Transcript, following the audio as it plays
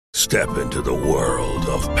Step into the world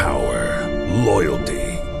of power, loyalty,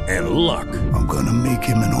 and luck. I'm gonna make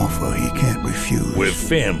him an offer he can't refuse. With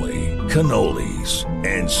family, cannolis,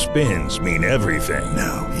 and spins mean everything.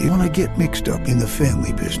 Now, you wanna get mixed up in the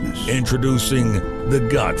family business. Introducing The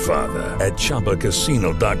Godfather at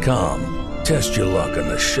ChumbaCasino.com. Test your luck in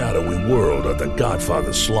the shadowy world of The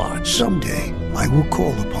Godfather slot. Someday, I will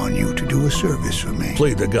call upon you to do a service for me.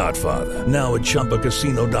 Play The Godfather, now at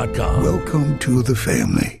ChumbaCasino.com. Welcome to the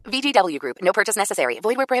family. VGW Group. No purchase necessary.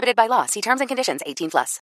 Void where prohibited by law. See terms and conditions.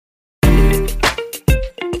 18+.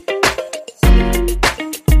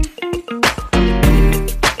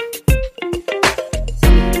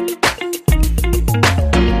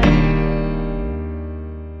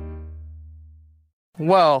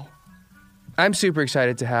 Well, I'm super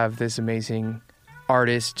excited to have this amazing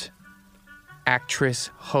artist,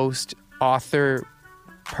 actress, host, author,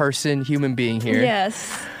 person, human being here.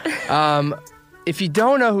 Yes. If you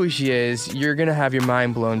don't know who she is, you're going to have your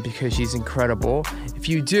mind blown because she's incredible. If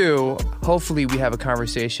you do, hopefully we have a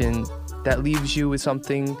conversation that leaves you with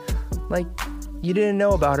something like you didn't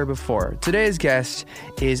know about her before. Today's guest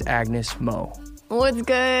is Agnes Mo. What's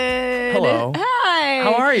good? Hello. Hi.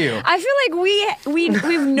 How are you? I feel like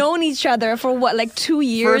we've known each other for what, like 2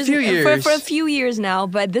 years? For a few years. For a few years now,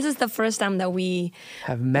 but this is the first time that we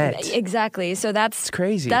have met. Exactly. So that's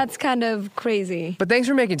crazy. That's kind of crazy. But thanks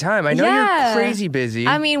for making time. I know you're crazy busy.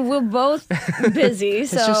 I mean, we're both busy.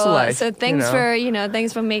 So, it's just life. So thanks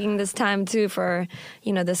thanks for making this time too for,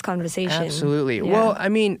 this conversation. Absolutely. Yeah. Well, I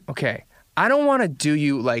mean, okay. I don't want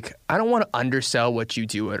to undersell what you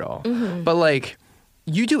do at all. Mm-hmm. But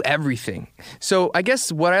you do everything. So I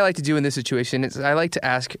guess what I like to do in this situation is I like to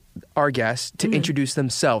ask our guests to introduce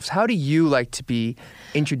themselves. How do you like to be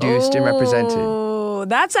introduced and represented? Oh,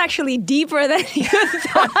 that's actually deeper than you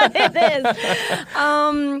thought it is.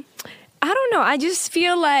 I don't know. I just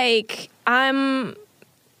feel like I know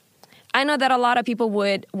that a lot of people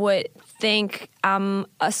would think I'm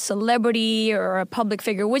a celebrity or a public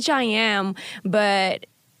figure, which I am, but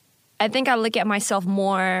I think I look at myself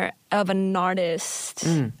more of an artist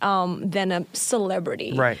than a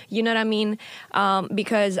celebrity. Right. You know what I mean?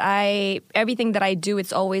 Because everything that I do,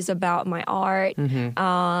 it's always about my art.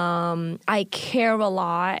 Mm-hmm. I care a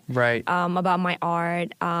lot about my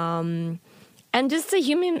art. And just a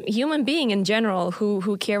human being in general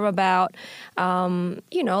who care about,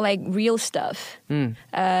 real stuff.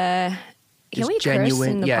 Can we genuine, curse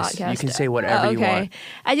in the yes, podcast? you can say whatever you want.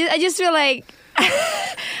 I just feel like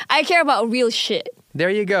I care about real shit. There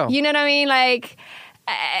you go. You know what I mean?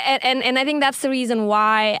 And I think that's the reason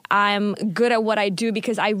why I'm good at what I do,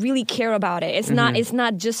 because I really care about it. It's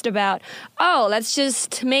not just about, let's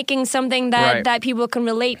just making something that people can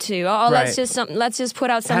relate to. Let's just put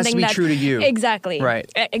out something that has to be true to you. Exactly.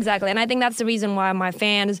 Right. Exactly. And I think that's the reason why my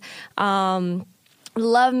fans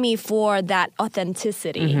love me for that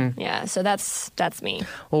authenticity. Mm-hmm. Yeah, so that's me.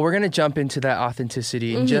 Well, we're going to jump into that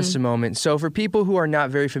authenticity in just a moment. So for people who are not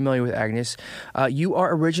very familiar with Agnes, you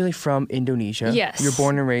are originally from Indonesia. Yes. You're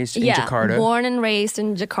born and raised in Jakarta. Born and raised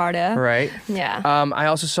in Jakarta. Right. Yeah. I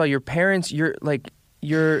also saw your parents, you're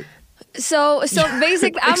So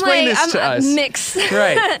basically, I'm mixed.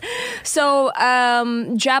 Right. So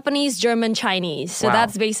Japanese, German, Chinese. So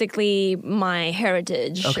that's basically my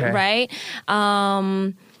heritage, right?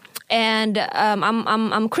 And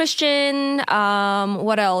I'm Christian.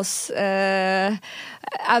 What else? I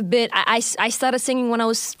started singing when I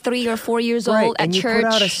was 3 or 4 years old at and church. You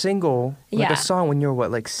put out a single, a song when you were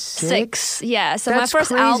 6? 6, yeah. So that's my first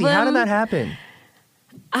crazy. album. How did that happen?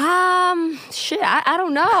 I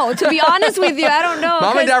don't know. To be honest with you, I don't know.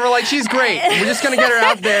 Mom and Dad were like, she's great. We're just going to get her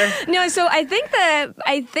out there. No, so I think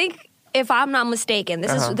if I'm not mistaken,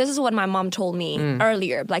 this is what my mom told me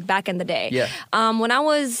earlier, like back in the day. Yeah. When I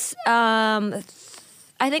was,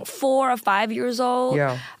 I think 4 or 5 years old.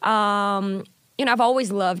 Yeah. I've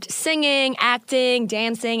always loved singing, acting,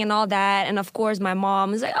 dancing, and all that. And of course, my mom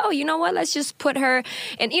was like, oh, you know what? Let's just put her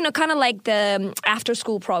in, kind of like the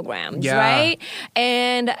after-school programs, right?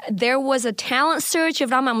 And there was a talent search,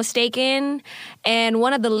 if I'm not mistaken. And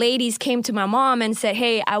one of the ladies came to my mom and said,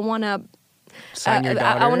 hey, I want to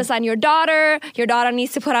I want to sign your daughter. Your daughter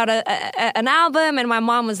needs to put out an album. And my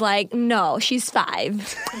mom was like, no, she's 5.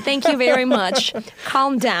 Thank you very much.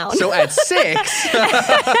 Calm down. So at 6.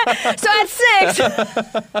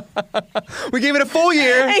 We gave it a full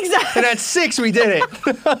year. Exactly. And at 6, we did it.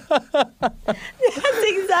 That's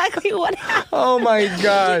exactly what happened. Oh, my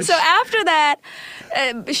gosh. So after that,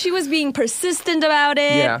 she was being persistent about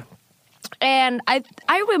it. Yeah. And I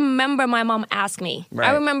remember my mom asked me. Right.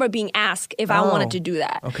 I remember being asked if I wanted to do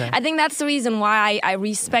that. Okay. I think that's the reason why I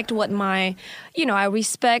respect I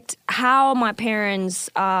respect how my parents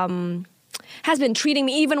has been treating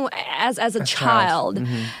me even as a child.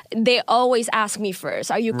 Mm-hmm. They always ask me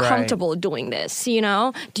first, are you comfortable doing this? Do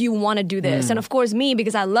you want to do this? And of course me,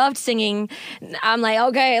 because I loved singing, I'm like,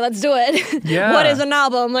 okay, let's do it. Yeah. What is an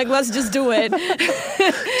album? Like, let's just do it.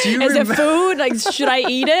 Is it food? Like, should I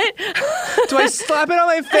eat it? Do I slap it on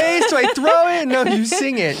my face? Do I throw it? No, you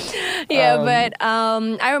sing it. Yeah, but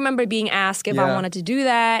I remember being asked if I wanted to do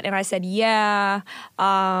that, and I said yeah.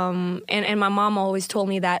 And my mom always told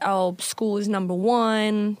me that, school is number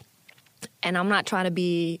one, and I'm not trying to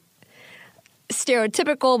be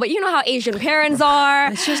stereotypical, but you know how Asian parents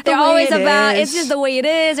are. It's just They're the way always it about is. it's just the way it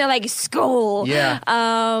is. They're like school. Yeah.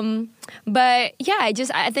 But yeah,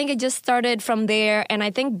 I think it just started from there, and I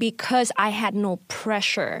think because I had no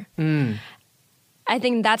pressure. I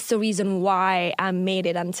think that's the reason why I made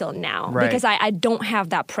it until now. Right. Because I don't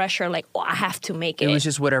have that pressure, like, I have to make it. It was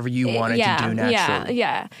just whatever you wanted to do naturally.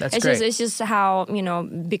 Yeah. That's it's great. It's just how,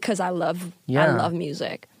 because I love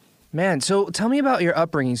music. Man, so tell me about your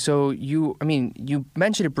upbringing. So you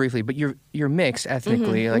mentioned it briefly, but you're mixed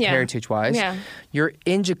ethnically, heritage-wise. Yeah. You're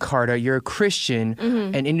in Jakarta. You're a Christian,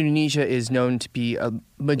 and Indonesia is known to be a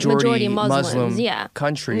majority Muslim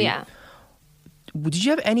country. Yeah. Did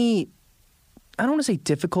you have any, I don't want to say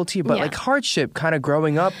difficulty, but like hardship kind of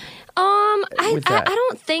growing up? I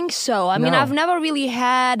don't think so. I mean, No. I've never really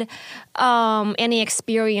had any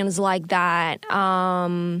experience like that.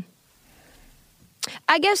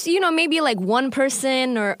 I guess, maybe like one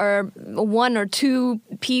person or one or two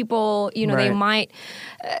people, they might,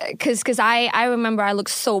 because I remember I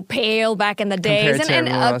looked so pale back in the days. Compared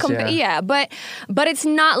to everyone else, but it's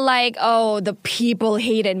not like, the people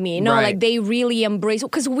hated me. No, Right. like they really embrace,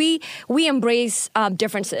 because we embrace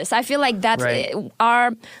differences. I feel like that's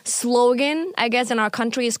our slogan, I guess, in our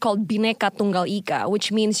country is called Bhinneka Tunggal Ika,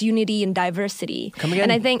 which means unity in diversity. Come again?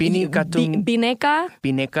 And I think Bhinneka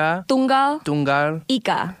Tunggal Tunggal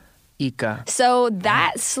Ika. So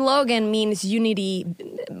that slogan means unity,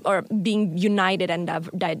 or being united and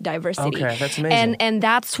diversity. Okay, that's amazing. And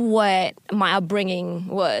that's what my upbringing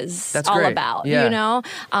was That's all great. about, Yeah.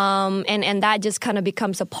 And that just kind of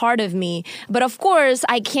becomes a part of me. But of course,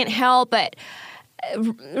 I can't help but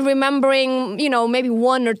remembering, maybe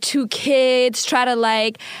one or two kids try to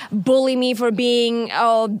like bully me for being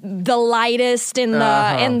the lightest in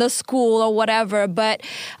the school or whatever. But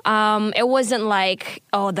it wasn't like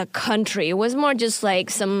the country. It was more just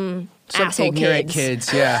like some asshole ignorant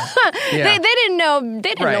kids. Yeah. They didn't know.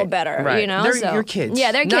 They didn't know better. Right. They're your kids.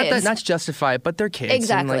 Yeah, they're kids. Not to justify it, but they're kids.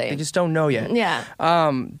 Exactly. And, they just don't know yet. Yeah.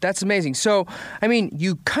 That's amazing. So, I mean,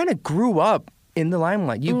 you kind of grew up in the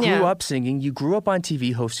limelight. You grew up singing. You grew up on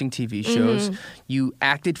TV, hosting TV shows. You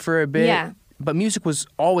acted for a bit. Yeah. But music was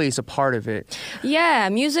always a part of it. Yeah,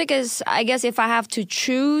 music is, I guess, if I have to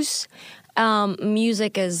choose,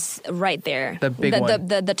 music is right there. The big one.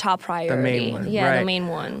 The top priority. The main one. Yeah, right. the main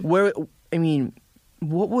one.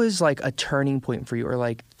 What was like a turning point for you, or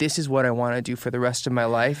like, this is what I want to do for the rest of my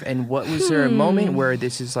life? And what was there a moment where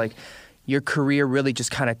this is like, your career really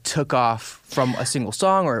just kind of took off from a single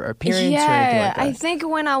song or appearance or anything like that? I think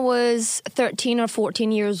when I was 13 or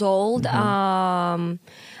 14 years old, I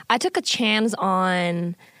took a chance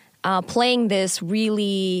on playing this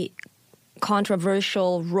really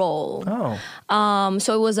controversial role.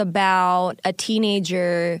 So it was about a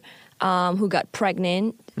teenager who got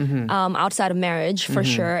pregnant outside of marriage, for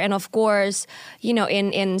sure. And of course,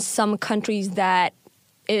 in some countries that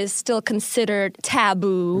is still considered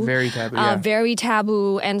taboo. Very taboo, yeah. Very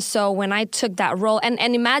taboo. And so when I took that role, and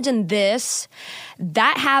imagine this,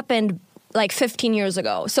 that happened like 15 years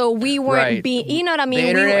ago. So we weren't being, you know what I mean? The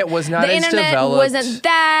internet was not the as internet developed. wasn't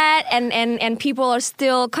that, and people are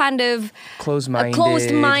still kind of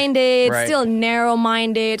closed-minded, right. still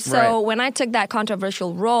narrow-minded. So Right. when I took that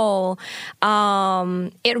controversial role,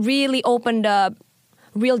 it really opened up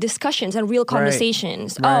real discussions and real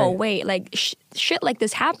conversations. Right. Oh, wait, like shit like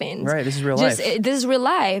this happens. Right, this is real life. This is real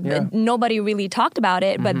life. Yeah. Nobody really talked about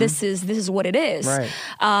it, but this is what it is. Right.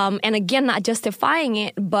 And again, not justifying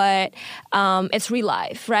it, but it's real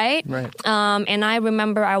life, right? Right. And I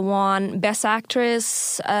remember I won Best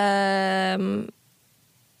Actress when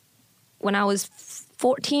I was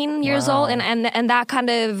 14 years Wow. old, and that kind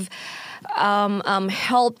of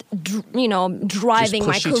helped, driving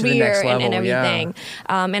my push you to the career next level, and everything.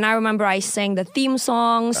 And I remember I sang the theme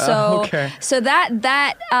song. So, okay. so that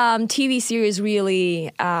TV series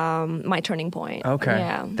really my turning point. Okay.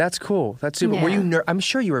 Yeah. That's cool. That's super. Yeah. Were you I'm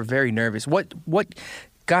sure you were very nervous. What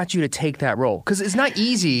got you to take that role? Because it's not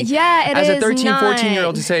easy Yeah, it as a is 13, not.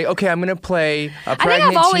 14-year-old to say, okay, I'm going to play a I pregnant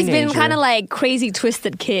think I've always teenager. been kind of like crazy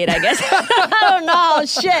twisted kid, I guess. I don't know,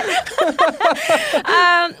 shit.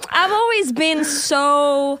 I've always been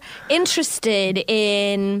so interested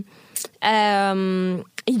in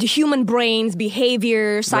human brains,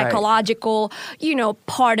 behavior, psychological,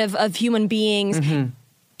 part of human beings,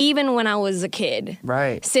 even when I was a kid.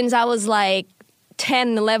 Right. Since I was like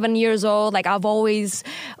 10, 11 years old, like I've always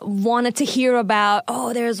wanted to hear about,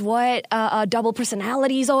 there's double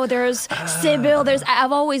personalities, there's Sybil,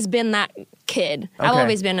 I've always been that kid. I've Okay.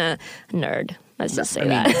 always been a nerd. Let's just say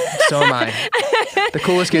that. So am I. The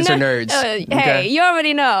coolest kids are nerds. Hey, you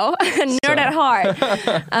already know. Nerd at heart.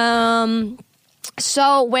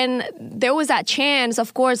 So when there was that chance,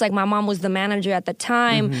 of course, like my mom was the manager at the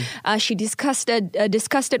time. She discussed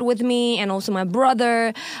it with me and also my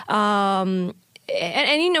brother. And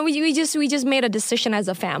we just made a decision as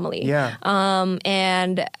a family. Yeah.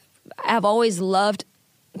 And I've always loved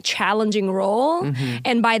challenging role,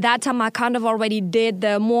 and by that time I kind of already did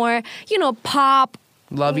the more pop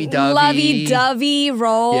lovey-dovey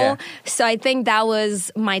role. Yeah. So I think that was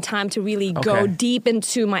my time to really go Okay. deep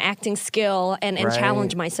into my acting skill and Right.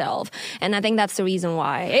 challenge myself. And I think that's the reason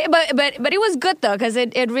why. But it was good though, because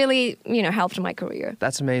it really helped my career.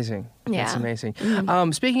 That's amazing. That's Yeah. amazing.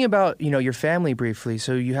 Speaking about your family briefly,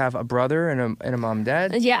 so you have a brother and a mom and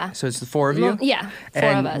dad. Yeah. So it's the four of you. Yeah, four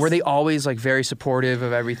And of us. were they always like very supportive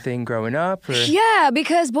of everything growing up? Or? Yeah,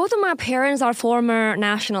 because both of my parents are former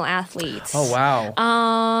national athletes. Oh wow.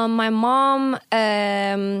 My mom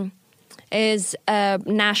is a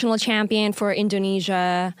national champion for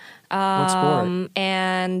Indonesia. What sport?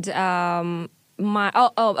 And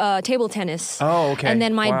table tennis. Oh, okay. And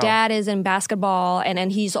then my Wow. dad is in basketball,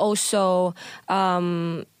 and he's also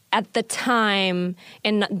at the time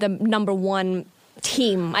in the number one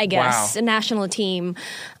team, I guess, Wow. a national team.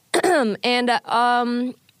 And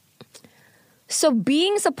so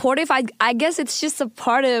being supportive, I guess it's just a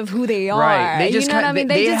part of who they are. Right. They just you know what I mean?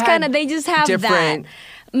 They just had have that different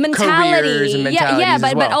mentality. careers and Yeah, mentalities as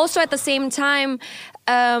but well. also at the same time,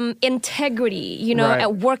 integrity. Right. A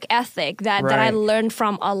work ethic that I Right. learned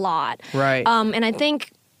from a lot. Right. And I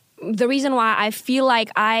think the reason why I feel like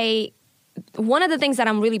one of the things that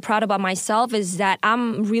I'm really proud about myself is that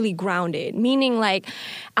I'm really grounded, meaning like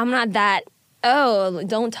I'm not that,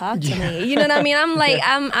 don't talk to me. You know what I mean? I'm like,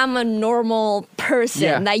 I'm a normal person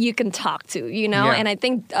Yeah. that you can talk to, Yeah. And I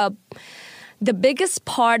think the biggest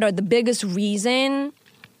part or the biggest reason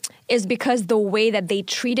is because the way that they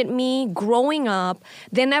treated me growing up,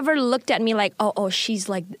 they never looked at me like, she's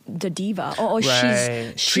like the diva.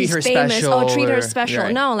 Right. She's Treat her famous. special Treat her or- special.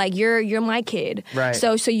 right. No, like you're my kid. Right.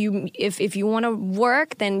 So you if you want to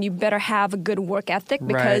work, then you better have a good work ethic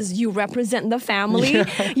because you represent the family.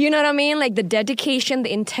 You know what I mean? Like the dedication,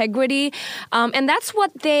 the integrity, and that's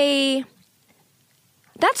what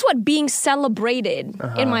being celebrated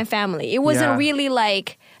in my family. It wasn't Yeah. really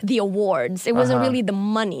like the awards. It wasn't really the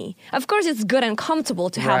money. Of course, it's good and comfortable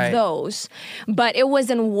to have Right. those, but it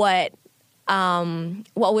wasn't what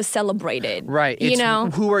was celebrated. Right. It's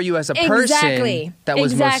who are you as a person Exactly. that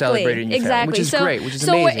was most celebrated in your family, Exactly. which is great, which is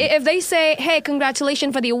so amazing. if they say, hey,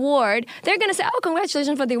 congratulations for the award, they're going to say,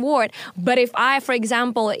 congratulations for the award. But if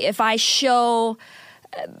I show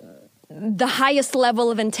the highest level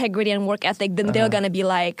of integrity and work ethic, then they're going to be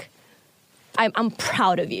like, I'm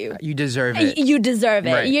proud of you. You deserve it. You deserve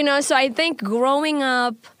it. Right. So I think growing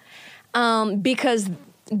up, because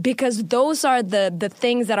those are the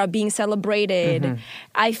things that are being celebrated,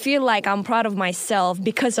 I feel like I'm proud of myself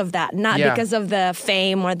because of that, not because of the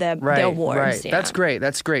fame or the awards. Right. Yeah. That's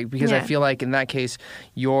great because I Yeah. feel like in that case,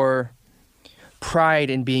 your pride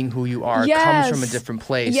in being who you are Yes. comes from a different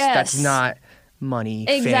place. Yes. That's not money,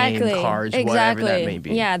 Exactly. fame, cars, exactly. whatever that may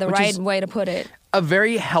be. Yeah, the which right is way to put it. a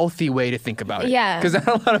very healthy way to think about it. Yeah. Because not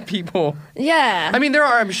a lot of people. Yeah. I mean, there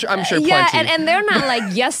are. I'm sure yeah, plenty. and they're not like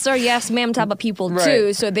yes sir, yes ma'am type of people Right.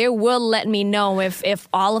 too. So they will let me know if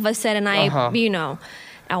all of a sudden I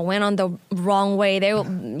went on the wrong way. They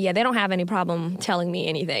don't have any problem telling me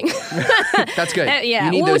anything. That's good. Yeah,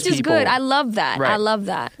 You need those which is people. good. I love that. Right. I love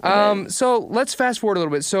that. So let's fast forward a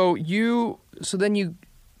little bit. So then you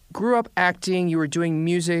grew up acting. You were doing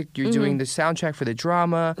music. You're doing the soundtrack for the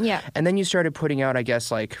drama. Yeah. And then you started putting out, I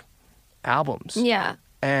guess, like albums. Yeah.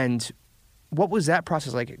 And what was that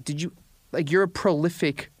process like? Did you you're a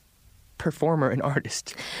prolific performer and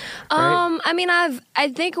artist, right? I mean, I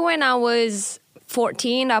think when I was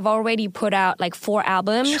 14, I've already put out like 4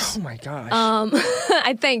 albums. Oh my gosh.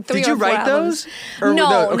 I think 3 Did or you 4 write albums. those? Or No,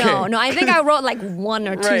 were those- okay. no. I think I wrote like 1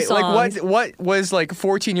 or 2 right. songs. Like what was like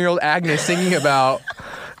 14-year-old Agnes singing about?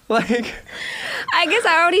 Like, I guess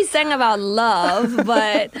I already sang about love,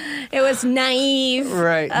 but it was naive.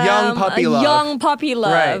 right, young puppy love. Young puppy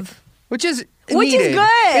love. Right. Which is good.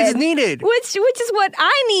 It's needed. Which is what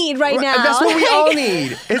I need right now. That's what we all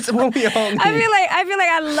need. It's what we all need. I feel like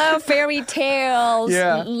I love fairy tales,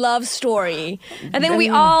 Yeah. love story. I think we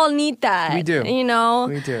all need that. We do. You know?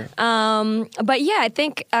 We do. But yeah, I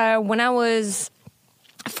think when I was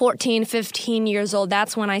 14, 15 years old,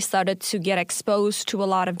 that's when I started to get exposed to a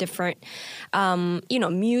lot of different,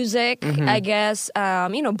 music, I guess.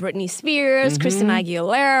 Britney Spears, Christina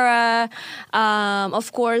Aguilera,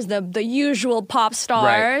 of course, the usual pop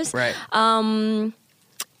stars. Right. And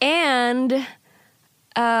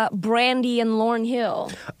Brandy and Lauryn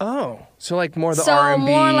Hill. Oh, so like more the So R&B.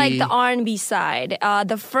 more like the R&B side.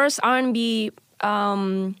 The first R&B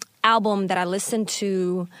album that I listened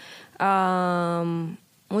to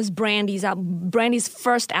was Brandy's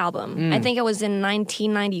first album. I think it was in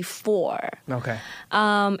 1994. Okay.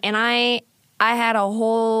 And I had a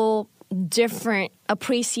whole different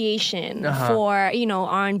appreciation for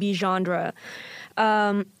R&B genre,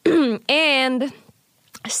 and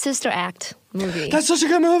Sister Act movie. That's such a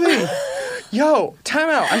good movie. Yo, time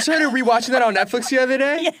out. I started rewatching that on Netflix the other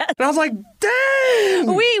day. Yes. And I was like,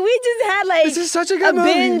 dang. We just had like This is such a good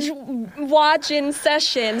movie. binge watching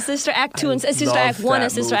session, Sister Act 2 and Sister love Act 1 and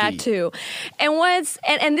that Sister movie. Act 2.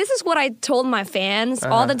 And this is what I told my fans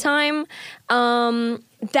all the time.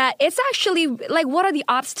 That it's actually, like, what are the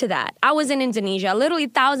odds to that? I was in Indonesia, literally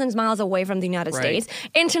thousands of miles away from the United Right. States.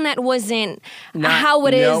 Internet wasn't how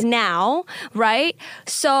it is now, right?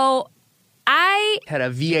 So I Had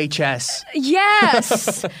a VHS.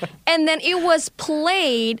 Yes. And then it was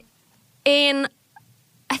played in,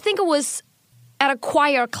 I think it was at a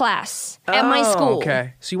choir class at my school.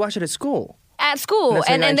 Okay. So you watched it at school. At school. That's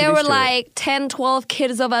how you got And there were introduced to it. like 10, 12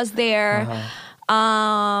 kids of us there.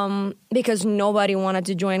 Because nobody wanted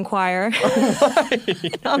to join choir. No,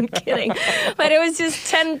 I'm kidding. But it was just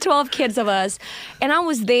 10, 12 kids of us. And I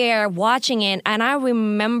was there watching it. And I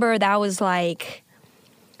remember that was like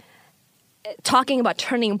talking about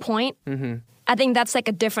turning point. I think that's like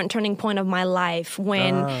a different turning point of my life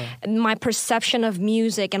when my perception of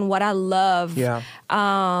music and what I love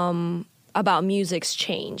about music's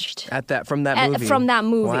changed. From that movie. From that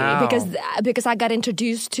movie, Wow. because I got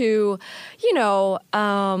introduced to,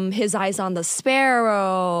 His Eyes on the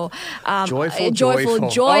Sparrow, Joyful. Joyful.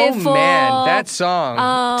 Oh man, that song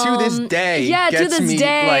to this day gets me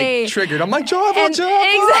like triggered. I'm like joyful.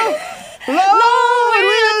 Exactly. Lord,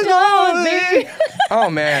 we adore Lord, thee. Oh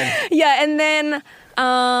man. Yeah, and then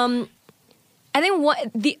I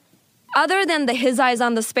think other than the His Eyes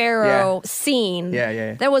on the Sparrow scene,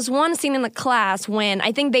 there was one scene in the class when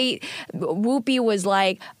I think Whoopi was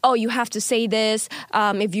like, "Oh, you have to say this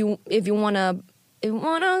if you wanna." If you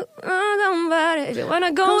wanna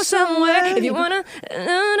go somewhere, if you wanna,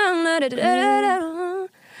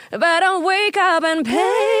 better wake up and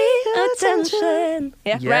pay attention.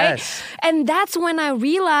 Yeah, Yes. right. And that's when I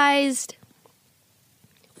realized,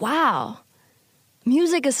 wow,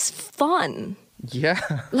 music is fun. Yeah.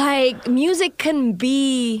 Like, music can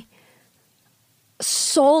be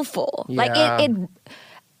soulful. Yeah. Like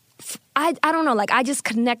I don't know. Like, I just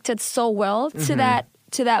connected so well to that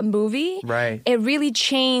movie. Right. It really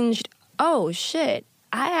changed. Oh shit!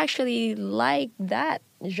 I actually like that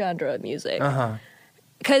genre of music.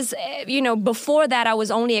 Because, before that, I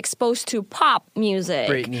was only exposed to pop music.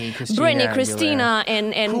 Britney, Christina,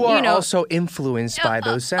 and who are also influenced by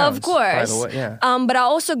those sounds. Of course. By the way, yeah. But I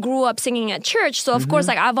also grew up singing at church. So, of course,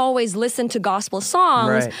 like, I've always listened to gospel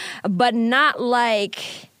songs, Right. but not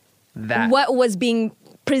like That. what was being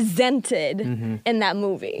presented in that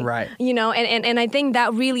movie. Right. And I think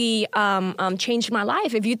that really changed my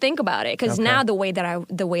life if you think about it, because now the way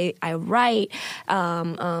I write,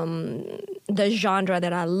 the genre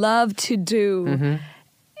that I love to do,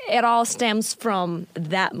 it all stems from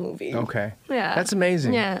that movie. Okay. Yeah. That's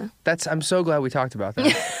amazing. Yeah. I'm so glad we talked about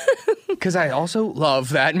that. Because I also love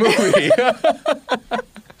that movie.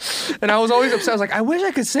 And I was always upset. I was like, I wish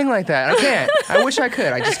I could sing like that. I can't. I wish I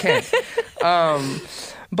could. I just can't.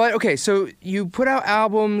 But okay, so you put out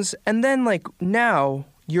albums, and then like now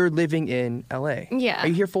you're living in LA. Yeah. Are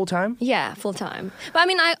you here full time? Yeah, full time. But I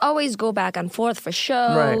mean, I always go back and forth for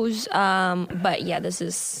shows. But yeah, this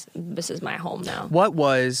is my home now. What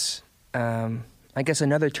was, I guess,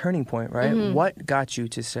 another turning point, right? What got you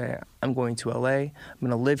to say, I'm going to LA, I'm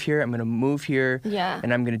going to live here, I'm going to move here,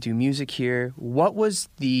 and I'm going to do music here? What was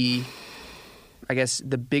the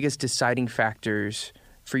biggest deciding factors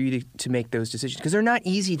for you to make those decisions? Because they're not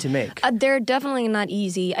easy to make. They're definitely not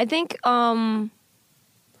easy. I think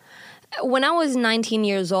when I was 19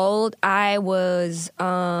 years old, I was,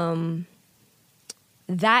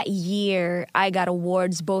 that year, I got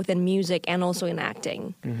awards both in music and also in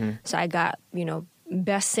acting. So I got,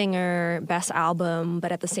 Best Singer, Best Album,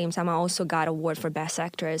 but at the same time, I also got award for Best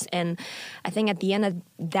Actress. And I think at the end of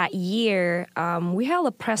that year, we held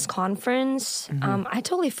a press conference. I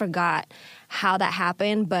totally forgot how that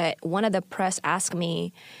happened, but one of the press asked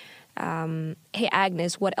me, hey,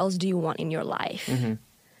 Agnes, what else do you want in your life?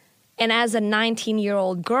 And as a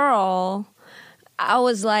 19-year-old girl, I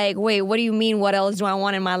was like, wait, what do you mean, what else do I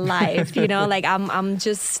want in my life? Like I'm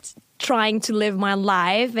just trying to live my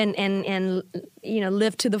life and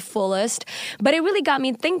live to the fullest. But it really got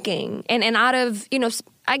me thinking. And out of,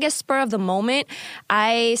 I guess spur of the moment,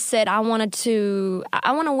 I said I want to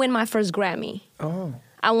win my first Grammy. Oh.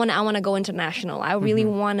 I want to go international. I really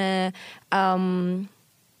want to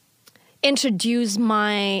introduce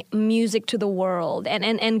my music to the world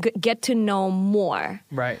and get to know more.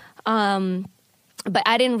 Right. But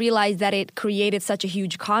I didn't realize that it created such a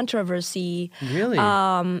huge controversy. Really?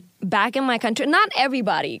 Back in my country. Not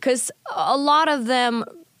everybody, because a lot of them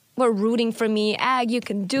were rooting for me. Ag, you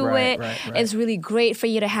can do it. Right. It's really great for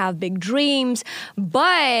you to have big dreams.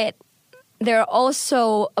 But there are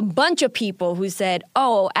also a bunch of people who said,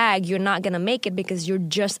 oh, Ag, you're not going to make it because you're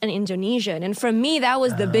just an Indonesian. And for me, that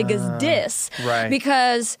was the biggest diss. Right.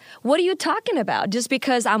 Because what are you talking about? Just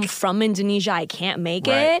because I'm from Indonesia, I can't make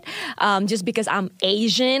it. Just because I'm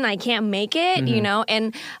Asian, I can't make it,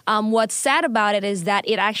 And what's sad about it is that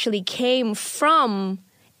it actually came from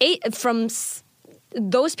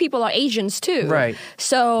those people are Asians too. Right.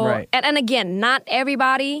 So, and again, not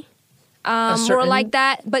everybody were like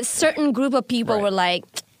that, but certain group of people were like,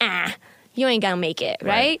 you ain't gonna make it,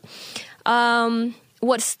 right?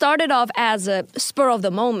 What started off as a spur of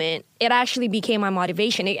the moment, it actually became my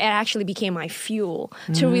motivation. It actually became my fuel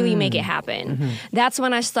to really make it happen. That's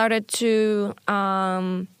when I started to,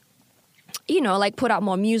 put out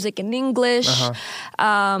more music in English.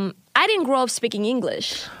 I didn't grow up speaking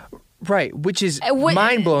English. Right, which is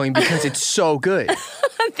mind-blowing because it's so good.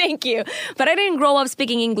 Thank you. But I didn't grow up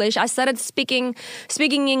speaking English. I started speaking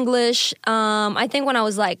English, I think when I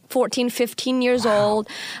was like 14, 15 years old.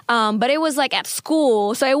 But it was like at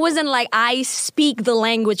school. So it wasn't like I speak the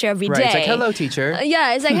language every day. It's like, hello, teacher.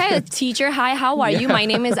 It's like, hey, teacher, hi, how are you? My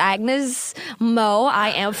name is Agnes Mo. I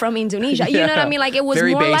am from Indonesia. You know what I mean? Like it was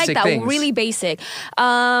Very more like that, things. really basic.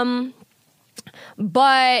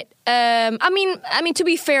 But I mean, to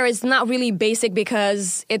be fair, it's not really basic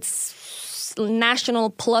because it's national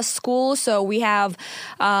plus school. So we have,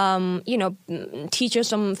 teachers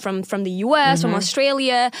from the U.S., from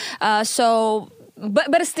Australia.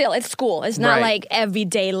 But still, it's school. It's not like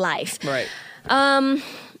everyday life. Right.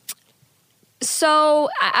 So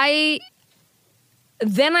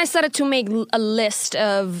Then I started to make a list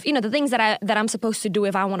of, the things that I'm supposed to do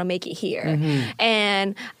if I want to make it here.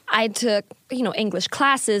 And I took, English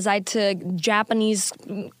classes. I took Japanese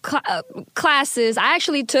classes. I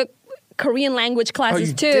actually took Korean language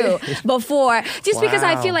classes too before. Just because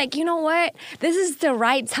I feel like, you know what? This is the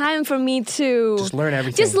right time for me to just learn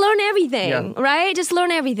everything. Right? Just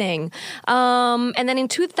learn everything. And then in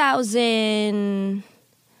 2009,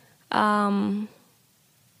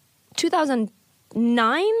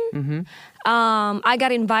 I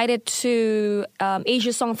got invited to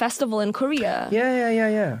Asia Song Festival in Korea.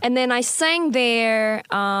 Yeah. And then I sang there,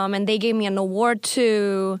 and they gave me an award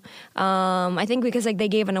too. I think because they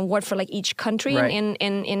gave an award for each country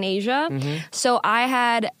in Asia. So I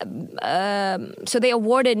had, so they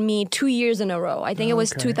awarded me 2 years in a row. I think it was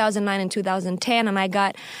 2009 and 2010, and I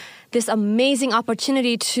got this amazing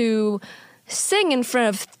opportunity to sing in front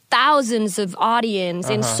of thousands of audience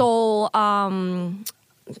in Seoul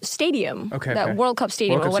Stadium, World Cup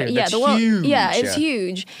Stadium. World Cup Stadium. Huge. Yeah, it's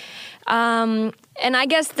huge. And I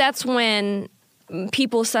guess that's when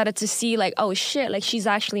people started to see oh shit, she's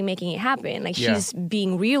actually making it happen. She's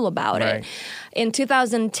being real about it. In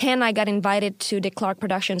 2010, I got invited to Dick Clark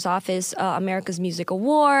Productions office, America's Music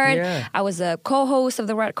Award. Yeah. I was a co-host of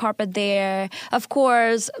the red carpet there. Of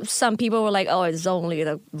course, some people were like, oh, it's only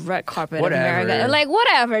the red carpet of America.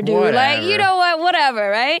 Whatever, dude. Whatever. You know what? Whatever,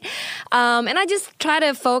 right? And I just try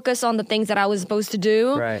to focus on the things that I was supposed to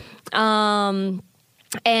do. Right. And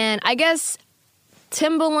I guess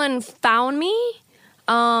Timbaland found me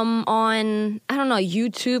on, I don't know,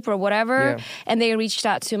 YouTube or whatever. Yeah. And they reached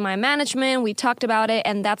out to my management. We talked about it.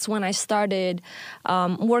 And that's when I started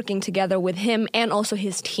working together with him and also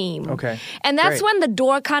his team. Okay. And that's when the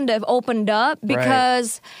door kind of opened up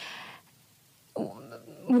because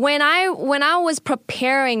when I was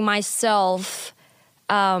preparing myself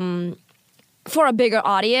for a bigger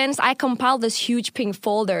audience, I compiled this huge pink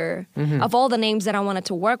folder of all the names that I wanted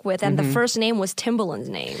to work with, and the first name was Timbaland's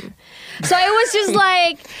name. So it was just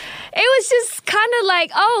like, it was just kind of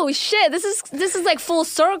like, oh shit, this is like full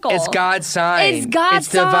circle. It's God's sign. It's God's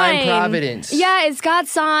sign. Divine providence. Yeah, it's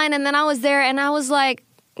God's sign. And then I was there, and I was like,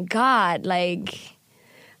 God, like,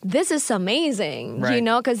 this is amazing, right. you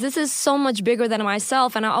know, because this is so much bigger than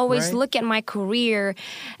myself. And I always right. look at my career,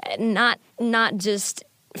 not just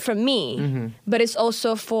for me, but it's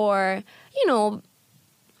also for, you know,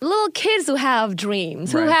 little kids who have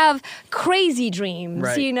dreams, right. who have crazy dreams,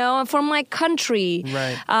 right. you know, for my country,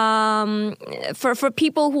 right. For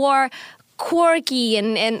people who are quirky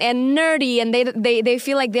and nerdy, and they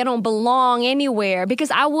feel like they don't belong anywhere, because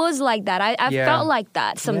I was like that. I yeah. felt like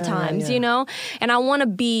that sometimes, yeah. you know, and I want to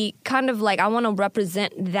be kind of like, I want to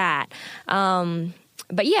represent that.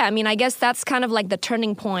 But yeah, I mean, I guess that's kind of like the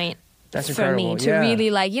turning point. That's for me to yeah. really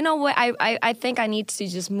like, you know what, I think I need to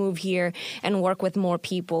just move here and work with more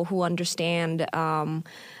people who understand, or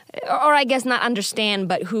I guess not understand,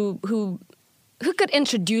 but who could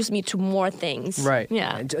introduce me to more things. Right.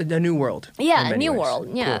 Yeah. A new world. Yeah, in a many new ways. world.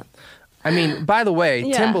 Yeah. Cool. I mean, by the way,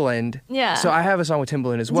 Yeah. Timbaland. Yeah. So I have a song with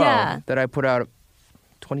Timbaland as well Yeah. that I put out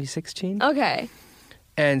 2016. Okay.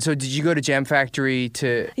 And so did you go to Jam Factory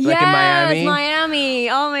to like Yes, in Miami? Miami.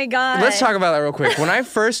 Oh my God. Let's talk about that real quick. When I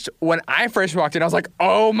first walked in, I was like,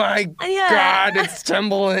 "Oh my Yeah. God, it's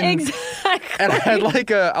Timbaland!" Exactly. And I had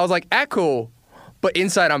I was like, cool," but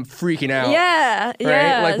inside I'm freaking out. Yeah. Right?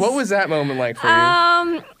 Yes. Like, what was that moment like for you?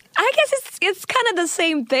 I guess it's kind of the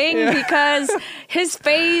same thing because his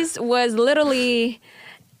face was literally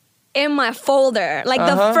in my folder, like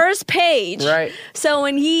the first page. Right. So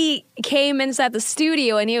when he came inside the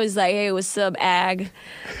studio and he was like, "Hey, what's up, Ag?"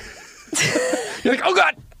 You're like, "Oh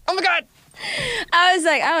God, oh my God."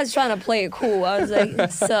 I was trying to play it cool. I was like,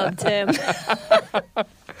 "What's up, Tim?"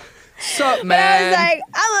 Sup, I man? was like,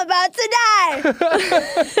 "I'm about to die."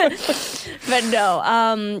 But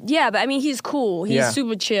no, yeah, but I mean, he's cool. He's Yeah.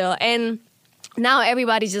 super chill. And now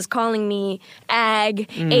everybody's just calling me Ag,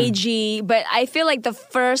 AG. But I feel like the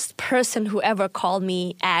first person who ever called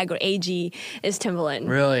me Ag or AG is Timbaland.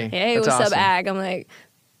 Really? Hey, That's what's awesome. up, Ag? I'm like,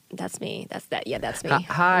 that's me. That's that. Yeah, that's me.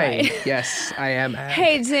 Hi. Right. Yes, I am. Ag.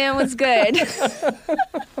 Hey, Tim, what's good?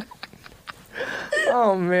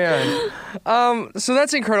 Oh man. So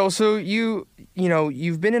that's incredible. So you've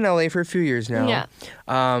been in LA for a few years now. Yeah.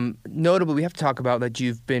 Notably, we have to talk about that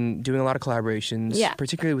you've been doing a lot of collaborations, Yeah.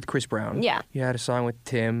 particularly with Chris Brown. Yeah. You had a song with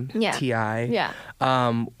Tim, Yeah. T.I. Yeah.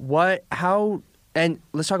 And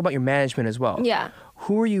let's talk about your management as well. Yeah.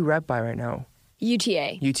 Who are you rep by right now?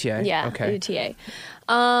 UTA. UTA. Yeah. Okay. UTA.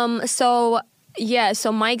 So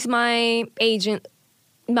Mike's my agent.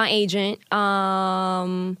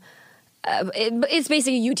 It's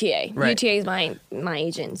basically UTA. Right. UTA is my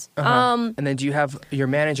agent. And then do you have your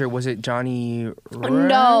manager? Was it Johnny?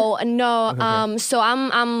 No. Okay. So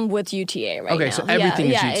I'm with UTA right now. Okay, so everything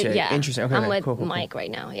is yeah, UTA. Yeah. Interesting. Okay, I'm with cool. Mike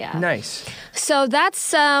right now. Yeah. Nice. So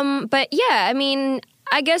that's but yeah, I mean,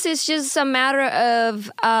 I guess it's just a matter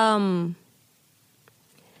of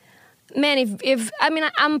man, if I mean,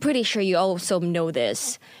 I'm pretty sure you also know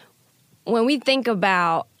this. When we think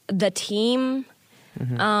about the team,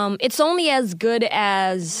 it's only as good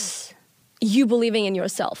as you believing in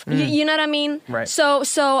yourself. You know what I mean? Right. So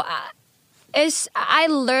I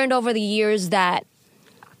learned over the years that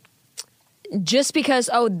just because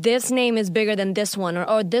this name is bigger than this one,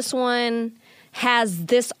 or this one has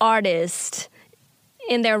this artist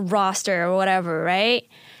in their roster or whatever, right?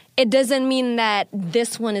 It doesn't mean that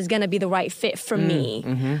this one is going to be the right fit for me,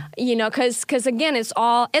 you know, because again, it's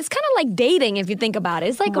kind of like dating if you think about it.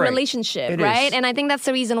 It's like Right. a relationship, It right? is. And I think that's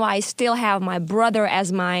the reason why I still have my brother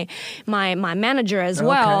as my manager as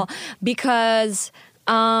well, because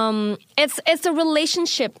it's a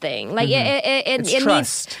relationship thing. Like it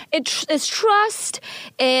trust. It's trust.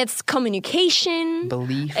 It's communication.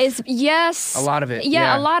 Belief. It's yes. A lot of it,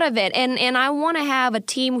 Yeah, yeah. a lot of it. And I want to have a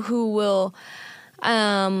team who will.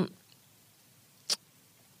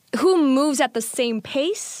 Who moves at the same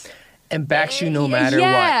pace. And backs you no matter what.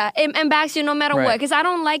 Yeah, and backs you no matter what. Right. Because I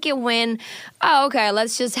don't like it when, okay,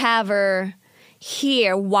 let's just have her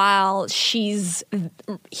here while she's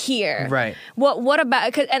here. Right. What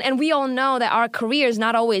about, and we all know that our career is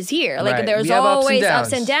not always here. Like Right. there's We have ups and always downs.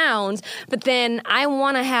 ups and downs. But then I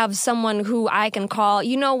want to have someone who I can call,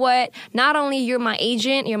 you know what, not only you're my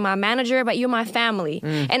agent, you're my manager, but you're my family.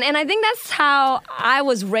 And I think that's how I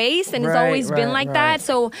was raised, and it's Right, always been right, like that. right.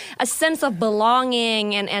 So a sense of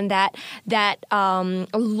belonging and that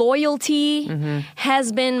loyalty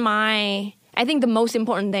has been my I think, the most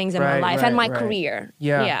important things in my life and my career.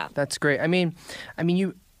 Yeah, that's great. I mean,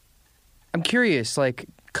 I'm curious, like,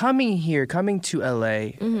 coming to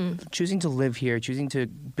LA, choosing to live here, choosing to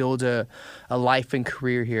build a life and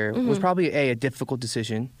career here was probably a difficult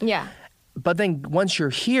decision. Yeah. But then once you're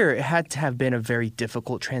here, it had to have been a very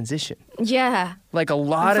difficult transition. Yeah. Like a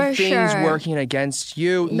lot of things working against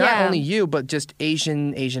you, not only you, but just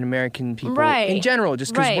Asian American people in general,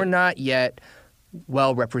 just because we're not yet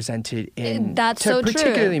well represented in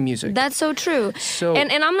particularly music. That's so true. So,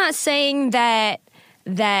 and I'm not saying that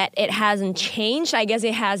it hasn't changed. I guess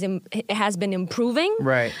it has been improving.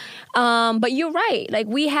 Right. But you're right. Like,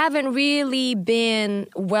 we haven't really been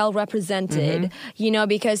well represented,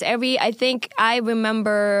 because I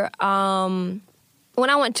remember when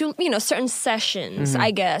I went to, certain sessions,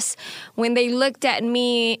 I guess, when they looked at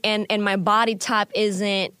me and my body type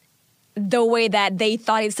isn't the way that they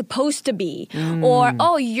thought it's supposed to be. Or,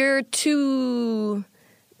 oh, you're too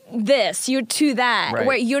this, you're to that,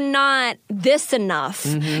 where you're not this enough,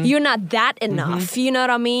 you're not that enough, you know what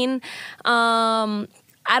I mean?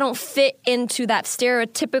 I don't fit into that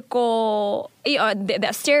stereotypical,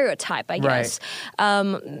 that stereotype, I guess.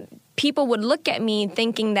 People would look at me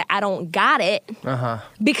thinking that I don't got it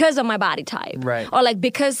because of my body type. Right. Or like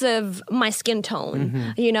because of my skin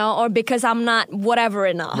tone, or because I'm not whatever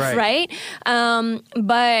enough, right?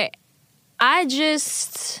 But I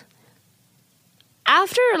just...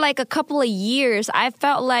 After like a couple of years, I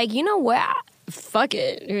felt like, you know what, fuck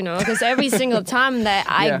it, because every single time that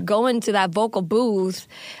I go into that vocal booth,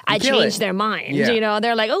 I change their mind,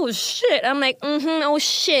 They're like, oh shit. I'm like, oh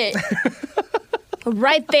shit.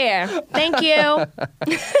 Right there. Thank you.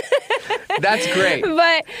 That's great.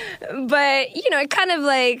 But it kind of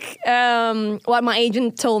like what my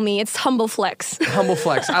agent told me. It's humble flex. Humble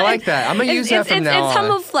flex. I like that. I'm gonna use that from now on. It's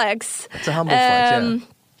humble flex. It's a humble flex.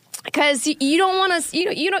 Because you don't want to,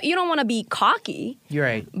 you don't want to be cocky. You're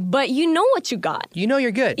right. But you know what you got. You know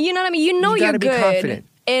you're good. You know what I mean? You know you're good. You gotta be confident.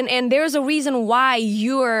 And there's a reason why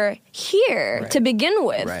you're here to begin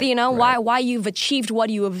with. Why you've achieved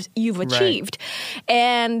what you've achieved,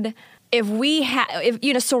 and if we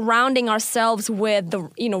surrounding ourselves with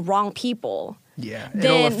the wrong people. Yeah,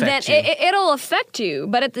 then it'll affect you.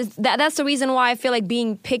 But that's the reason why I feel like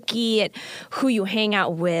being picky at who you hang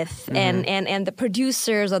out with and the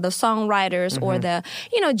producers or the songwriters or the,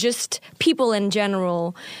 just people in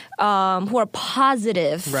general who are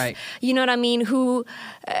positive. Right. You know what I mean?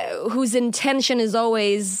 Whose intention is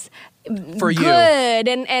always for good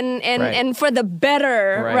you. and for the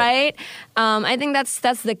better, right? I think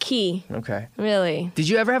that's the key. Okay. Really. Did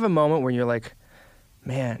you ever have a moment where you're like,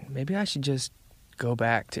 man, maybe I should just go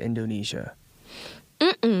back to Indonesia?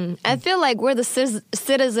 I feel like we're the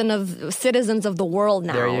citizens of the world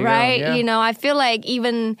now, right? Yeah. I feel like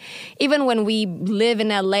even when we live in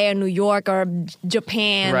LA or New York or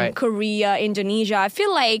Japan, Korea, Indonesia, I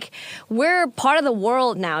feel like we're part of the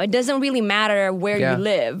world now. It doesn't really matter where you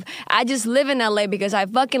live. I just live in LA because I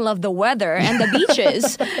fucking love the weather and the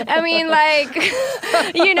beaches. I mean, like,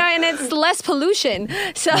 and it's less pollution.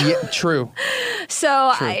 So true.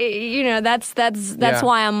 So that's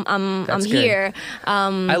why I'm here.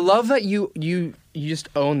 I love that you just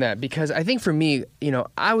own that, because I think for me,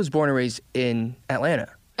 I was born and raised in Atlanta.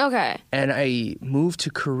 Okay. And I moved to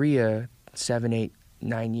Korea 7, 8,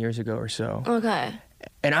 9 years ago or so. Okay.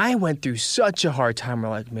 And I went through such a hard time where,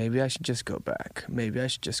 like, maybe I should just go back.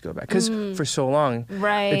 Because for so long,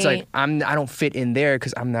 it's like I don't fit in there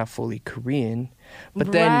because I'm not fully Korean.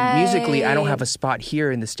 But then musically, I don't have a spot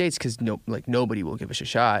here in the States because nobody will give us a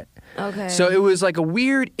shot. Okay. So it was like a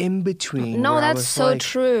weird in between. No, that's so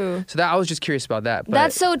true. So I was just curious about that. But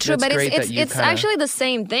that's so true. But it's kinda, actually the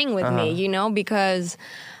same thing with me, because,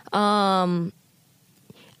 I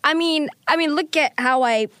mean, look at how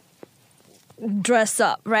I dress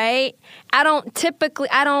up, right? I don't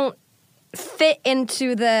fit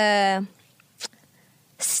into the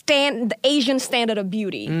Asian standard of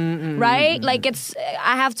beauty, right? Like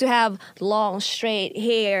I have to have long, straight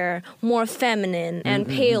hair, more feminine, and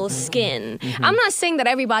pale skin. I'm not saying that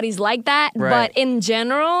everybody's like that, but in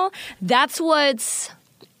general, that's what's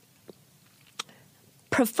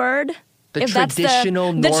preferred. The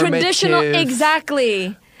traditional,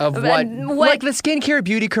 exactly. Of what like the skincare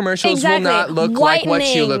beauty commercials will not look like what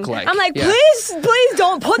you look like. I'm like, please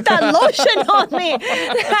don't put that lotion on me.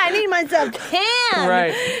 I need myself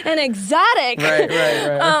tan and exotic. Right.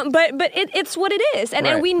 But it's what it is,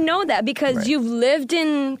 and we know that because you've lived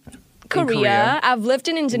in Korea. I've lived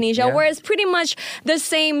in Indonesia, where it's pretty much the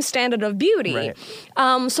same standard of beauty.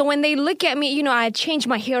 So when they look at me, I change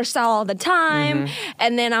my hairstyle all the time,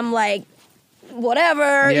 and then I'm like,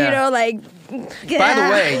 whatever, like By the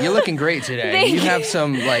way, you're looking great today. Thank You you. have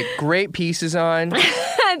some like great pieces on.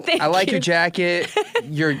 Thank I like you. your jacket,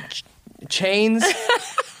 your chains.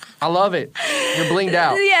 I love it. You're blinged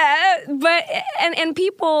out. Yeah, but and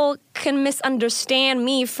people can misunderstand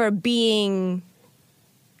me for being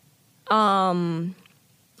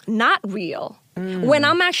not real. When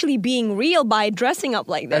I'm actually being real by dressing up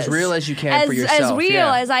like this. As real as you can for As yourself, real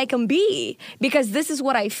yeah. as I can be. Because this is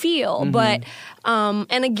what I feel. But,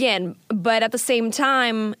 and again, but at the same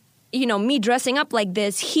time, you know, me dressing up like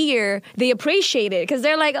this here, they appreciate it. Because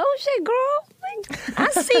they're like, oh shit, girl. Like, I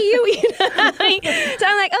see you. You know what I mean? So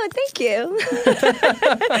I'm like, oh, thank you.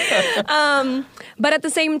 But at the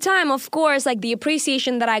same time, of course, like the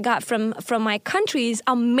appreciation that I got from my country is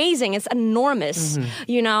amazing. It's enormous,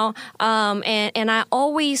 you know. And I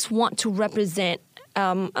always want to represent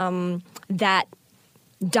that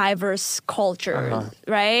diverse culture,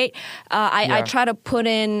 right? I try to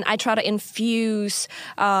infuse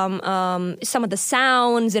some of the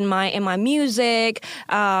sounds in my music,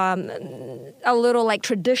 a little like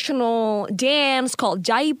traditional dance called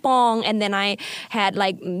jaipong, and then I had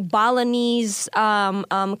like Balinese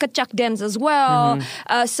kecak dance as well.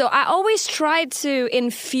 So I always try to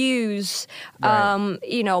infuse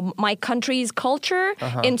you know, my country's culture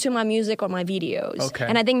into my music or my videos. Okay.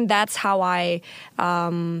 And I think that's how I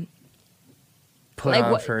Put like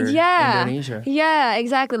on what, for yeah, Indonesia. Yeah,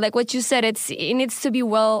 exactly. Like what you said, it needs to be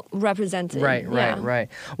well represented. Right.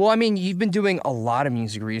 Well, I mean, you've been doing a lot of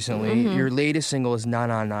music recently. Your latest single is Na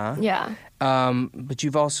Na Na. Yeah. But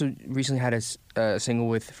you've also recently had a single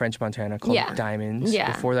with French Montana called Diamonds.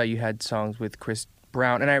 Yeah. Before that, you had songs with Chris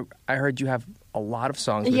Brown. And I heard you have a lot of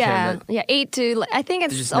songs with him. Yeah, that 8 to, I think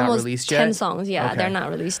just it's not almost released 10 yet? songs. Yeah, Okay. they're not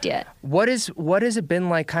released yet. What has it been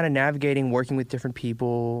like kind of navigating, working with different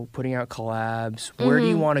people, putting out collabs? Where do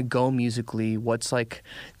you want to go musically? What's like,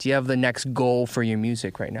 do you have the next goal for your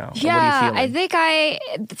music right now? Or Yeah, what are you I feeling?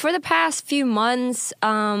 think for the past few months,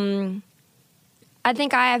 I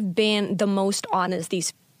think I have been the most honest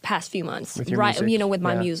these past few months. With your right, music, you know, with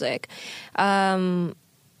my yeah. music.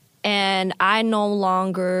 And I no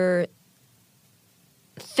longer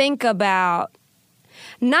think about,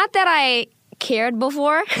 not that I cared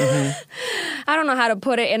before. I don't know how to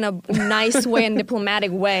put it in a nice way and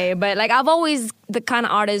diplomatic way, but like I've always the kind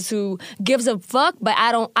of artist who gives a fuck, but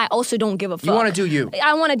I also don't give a fuck. You want to do you.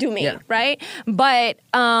 I want to do me, Yeah. right? But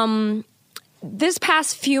this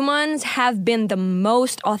past few months have been the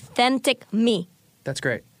most authentic me That's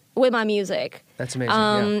great. with my music. That's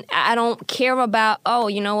amazing. I don't care about,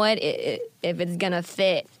 you know what, if it's going to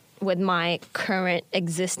fit with my current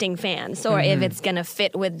existing fans or if it's going to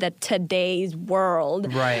fit with the today's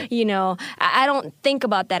world. Right. You know, I don't think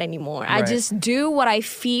about that anymore. I Right. just do what I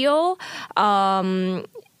feel. And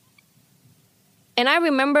I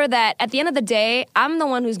remember that at the end of the day, I'm the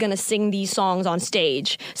one who's going to sing these songs on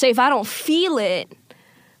stage. So if I don't feel it,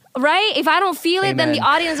 right? If I don't feel it, then Amen. the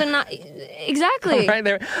audience are not... Exactly. Right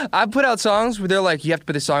there. I put out songs where they're like, you have to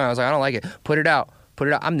put this song out. I was like, I don't like it. Put it out.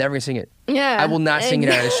 I'm never gonna sing it. Yeah. I will not sing it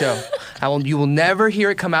at a show. You will never hear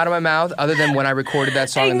it come out of my mouth other than when I recorded that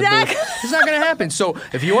song in the Exactly. booth. It's not gonna happen. So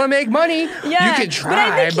if you want to make money, you can try.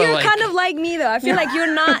 But I think you're like, kind of like me, though. I feel like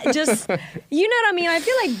you're not just, you know what I mean? I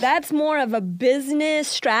feel like that's more of a business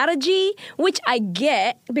strategy, which I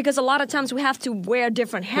get because a lot of times we have to wear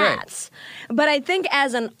different hats. But I think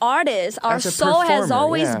as an artist, our As a soul has performer,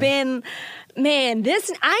 always yeah. been, man,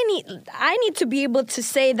 I need to be able to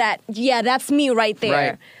say that, yeah, that's me right there.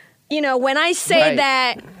 Right. You know, when I say Right.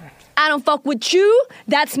 that I don't fuck with you,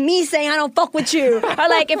 that's me saying I don't fuck with you. Or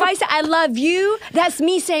like if I say I love you, that's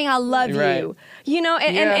me saying I love Right. you. You know,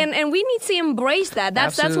 and, Yeah. and we need to embrace that.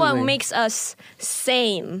 That's what Absolutely. makes us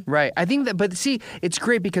sane. Right. I think that, but see, it's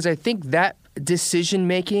great because I think that decision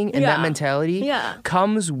making and that Yeah. mentality Yeah.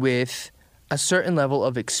 comes with a certain level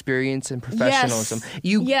of experience and professionalism.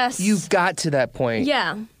 Yes. You've got to that point.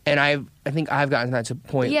 Yeah. And I think I've gotten to that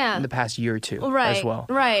point Yeah. in the past year or two Right, as well.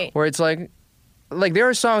 right. Where it's like there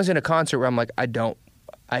are songs in a concert where I'm like, I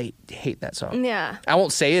hate that song. Yeah. I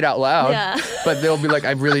won't say it out loud, Yeah. but they'll be like,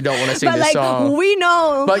 I really don't want to sing But this like song. we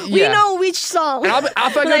know But, yeah. which song. And if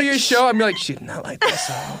I go Like, to your show, I'm like, she did not like that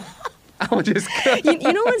song. I'll just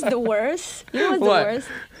you know what's the worst? You know what's What? the worst?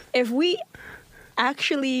 If we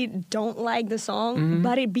actually don't like the song,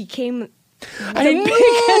 but it became I know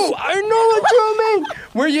what you mean.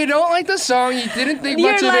 Where you don't like the song, you didn't think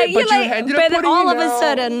much of it, but you ended up but then putting all it of a out.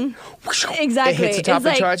 sudden, exactly, It hits the top it's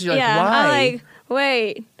of like, charts. You're like, yeah, why? I'm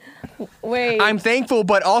like, wait. I'm thankful,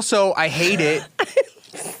 but also I hate it.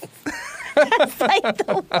 That's like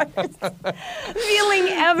the worst feeling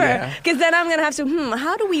ever. Because then I'm going to have to,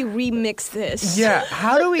 how do we remix this? Yeah,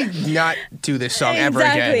 how do we not do this song ever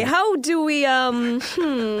again? Exactly. How do we,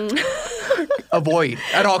 Avoid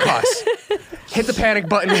at all costs. Hit the panic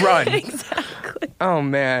button, run. Exactly. Oh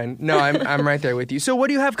man, no, I'm right there with you. So what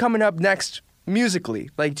do you have coming up next musically?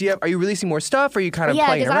 Like, are you releasing more stuff? Or are you kind of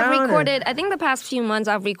playing around? Yeah, because I've recorded. I think the past few months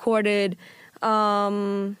I've recorded,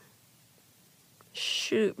 probably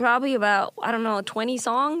about 20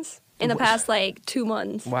 songs in the past 2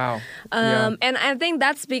 months. Wow. And I think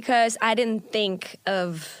that's because I didn't think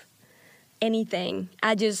of anything.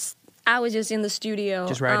 I was just in the studio,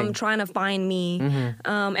 just writing. Trying to find me.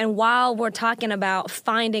 Mm-hmm. And while we're talking about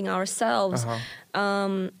finding ourselves,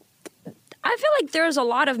 I feel like there's a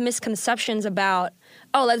lot of misconceptions about,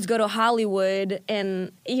 let's go to Hollywood.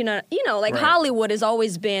 And, Right. Hollywood has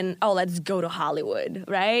always been, let's go to Hollywood,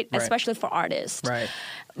 right? Especially for artists. Right.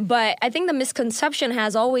 But I think the misconception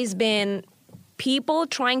has always been people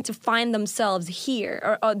trying to find themselves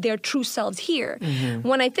here or their true selves here. Mm-hmm.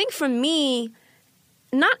 When I think for me,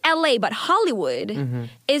 not LA, but Hollywood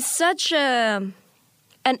is such an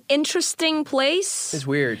interesting place. It's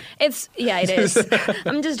weird. It is.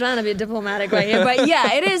 I'm just trying to be diplomatic right here. But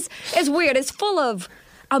yeah, it is. It's weird. It's full of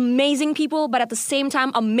amazing people, but at the same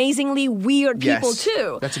time, amazingly weird people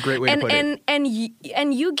too. That's a great way to put it. And you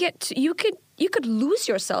could lose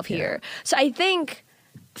yourself here. So I think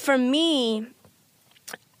for me,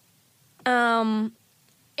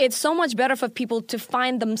 it's so much better for people to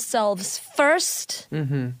find themselves first,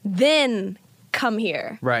 then come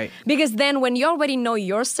here. Right. Because then when you already know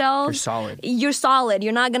yourself, you're solid.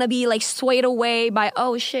 You're not going to be swayed away by,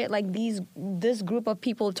 oh shit, this group of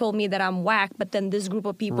people told me that I'm whack, but then this group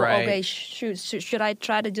of people, okay, should I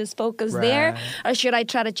try to just focus there? Or should I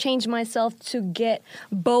try to change myself to get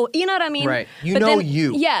both? You know what I mean? Right.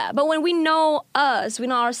 You. Yeah. But when we know us, we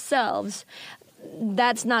know ourselves,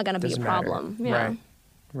 that's not going to be a problem. Yeah.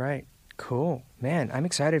 Right. Cool. Man, I'm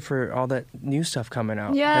excited for all that new stuff coming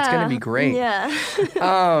out. Yeah. That's going to be great. Yeah.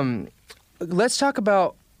 Let's talk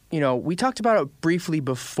about, we talked about it briefly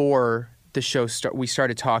before the show we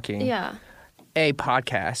started talking. Yeah. A,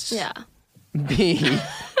 podcasts. Yeah. B.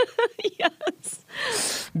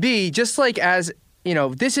 Yes. B, just as,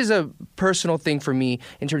 this is a personal thing for me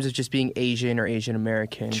in terms of just being Asian or Asian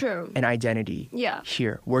American. True. And identity. Yeah.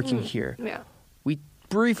 Here, working here. Yeah. We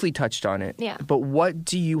briefly touched on it. Yeah. But what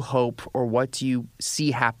do you hope or what do you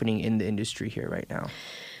see happening in the industry here right now?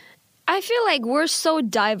 I feel like we're so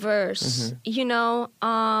diverse, we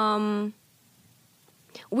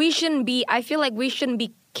shouldn't be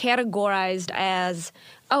categorized as,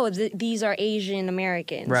 these are Asian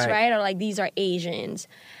Americans, right? Or these are Asians.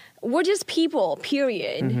 We're just people,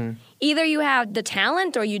 period. Either you have the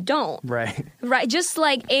talent or you don't. Right. Right, just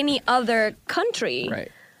like any other country.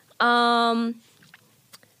 Right.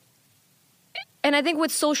 And I think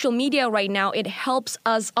with social media right now, it helps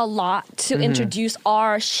us a lot to introduce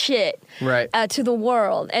our shit to the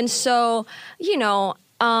world. And so,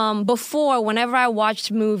 before, whenever I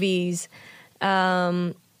watched movies,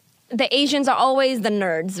 the Asians are always the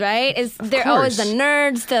nerds, right? They're always the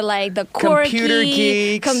nerds, the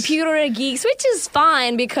quirky computer geeks, which is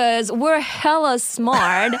fine because we're hella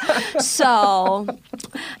smart. So,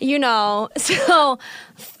 yeah,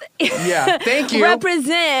 thank you.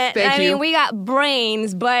 Represent. Thank you. We got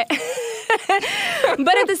brains, but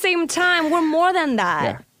but at the same time, we're more than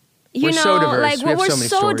that. Yeah. We're so diverse. We're so many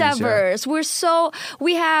stories, diverse. Yeah.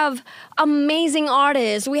 We have amazing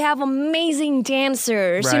artists. We have amazing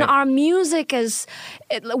dancers. Right. Our music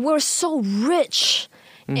we're so rich.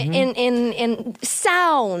 In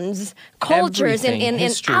sounds, cultures, in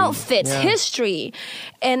outfits, history.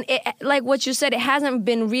 And like what you said, it hasn't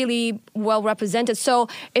been really well represented. So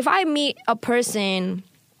if I meet a person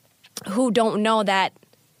who don't know that,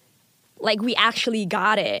 we actually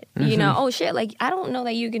got it, oh shit, I don't know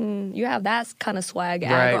that you have that kind of swag.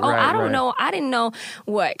 Right, or, I don't know, I didn't know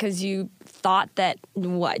what, because you thought that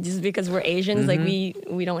just because we're Asians we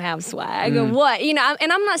don't have swag or what, and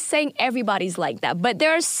I'm not saying everybody's like that, but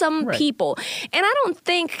there are some people, and I don't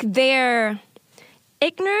think they're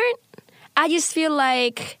ignorant. I just feel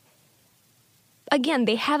like, again,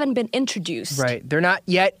 they haven't been introduced. Right. They're not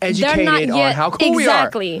yet educated on how cool we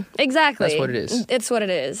are. Exactly. That's what it is. It's what it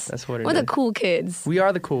is. That's what it is. We're the cool kids. We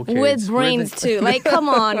are the cool kids. With brains, too. Come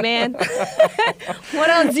on, man. What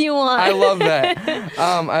else do you want? I love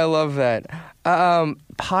that.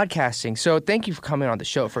 Podcasting. So thank you for coming on the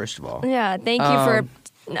show, first of all. Yeah, thank you for...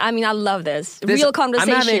 I love this. Real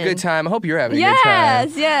conversation. I'm having a good time. I hope you're having a good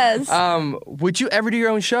time. Yes. Would you ever do your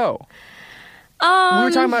own show? We were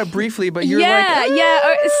talking about it briefly, but you're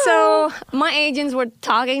So my agents were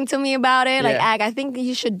talking to me about it. Like, Yeah. Ag, I think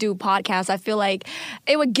you should do podcasts. I feel like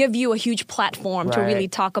it would give you a huge platform to really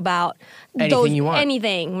Right. talk about Anything you want.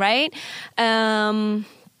 anything, right?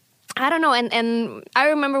 I don't know, and I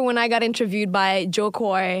remember when I got interviewed by Joe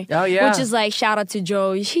Coy, Oh, yeah. which is like, shout out to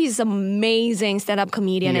Joe. He's an amazing stand-up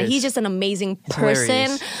comedian, He and is. he's just an amazing He's person.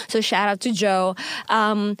 hilarious. So shout out to Joe.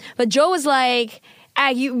 But Joe was like,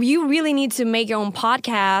 you really need to make your own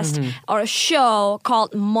podcast Mm-hmm. or a show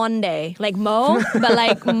called Monday, like Mo, but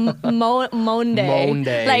like Monday,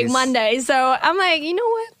 Mondays. like Monday. So I'm like, you know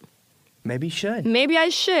what? Maybe you should. Maybe I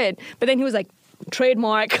should. But then he was like,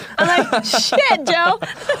 trademark. I'm like, shit, Joe.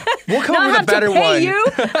 We'll come Now I up with have a better to pay one. you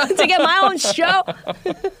to get my own show.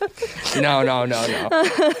 No.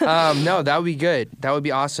 No, that would be good. That would be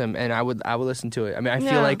awesome, and I would listen to it. I mean, I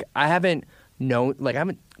feel Yeah. like I haven't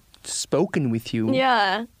spoken with you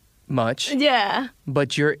Yeah. much, Yeah.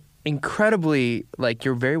 but you're incredibly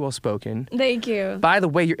you're very well spoken. Thank you. By the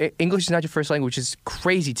way, your English is not your first language, which is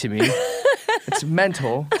crazy to me. It's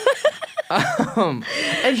mental. And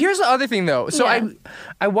here's the other thing, though. So Yeah.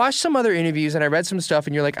 I watched some other interviews and I read some stuff,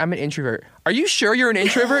 and you're like, I'm an introvert. Are you sure you're an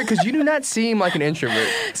introvert? Because you do not seem like an introvert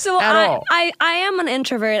So at all. I am an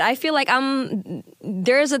introvert. I feel like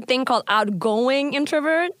there's a thing called outgoing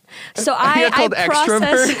introvert. So I called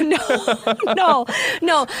process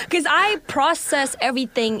no, because I process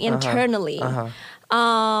everything internally.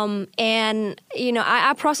 And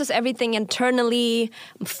I process everything internally,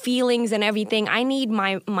 feelings and everything. I need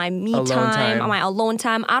my me Alone time. my alone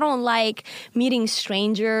time. I don't like meeting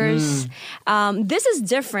strangers. This is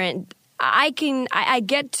different. I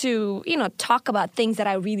get to, talk about things that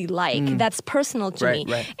I really like. That's personal to me.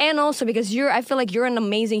 Right. And also because I feel like you're an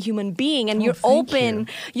amazing human being, and you're thank open.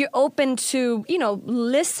 You're open to,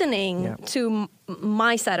 listening to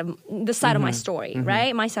my side of my story,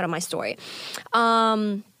 right? My side of my story.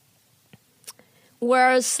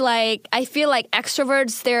 Whereas, I feel like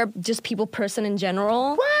extroverts, they're just people person in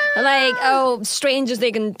general. Like, strangers,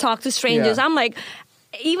 they can talk to strangers. Yeah. I'm like,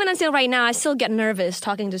 even until right now, I still get nervous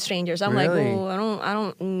talking to strangers. I'm Really? like, I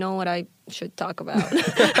don't know what I should talk about.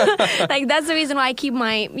 That's the reason why I keep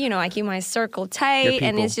my circle tight,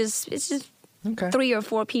 and people. it's just Okay. 3 or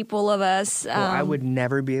 4 people of us. Well, I would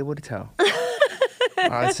never be able to tell.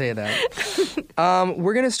 I'd say that.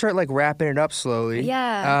 We're gonna start wrapping it up slowly.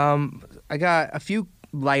 Yeah. I got a few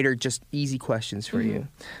lighter, just easy questions for you.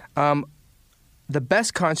 The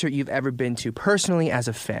best concert you've ever been to, personally, as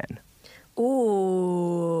a fan.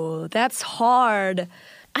 Ooh, that's hard.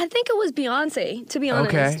 I think it was Beyonce, to be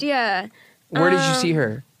honest. Okay. Yeah. Where did you see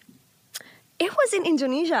her? It was in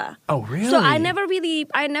Indonesia. Oh, really? So I never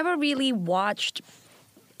really watched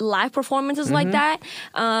live performances like that.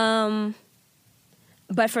 But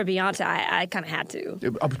for Beyonce, I kind of had to.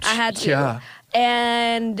 I had to. Yeah.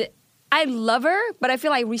 And I love her, but I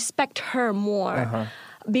feel I respect her more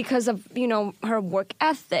because of, her work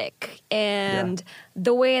ethic and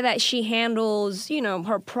the way that she handles,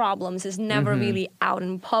 her problems is never really out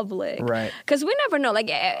in public. Right. Because we never know.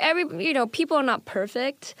 People are not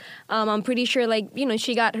perfect. I'm pretty sure,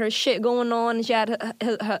 she got her shit going on. She had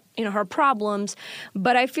her problems.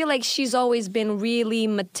 But I feel like she's always been really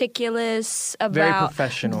meticulous about...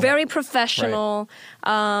 Very professional.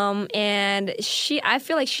 And I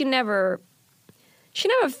feel like she's never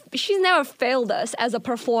failed us as a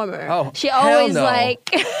performer. Oh, she hell always no.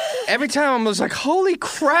 Every time I was like, holy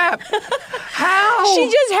crap. How? She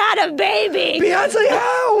just had a baby. Beyonce,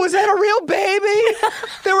 how? Was that a real baby?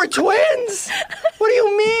 They were twins? What do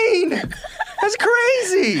you mean? That's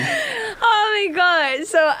crazy. Oh my God.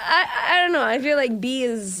 So I don't know. I feel like B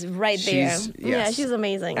is right there. Yes. Yeah, she's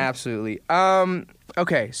amazing. Absolutely.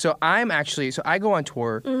 Okay, so I go on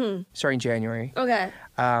tour starting January. Okay.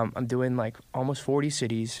 I'm doing almost 40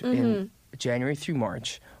 cities in January through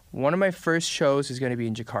March. One of my first shows is going to be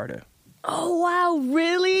in Jakarta. Oh wow,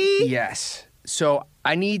 really? Yes. So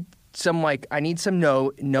I need some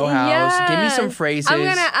know-hows. Yes. Give me some phrases.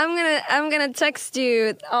 I'm gonna text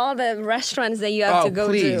you all the restaurants that you have to go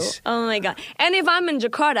please. to. Oh my God. And if I'm in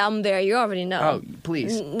Jakarta, I'm there. You already know. Oh,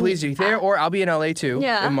 please do there, or I'll be in LA too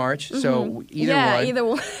in March. So either one. Yeah, either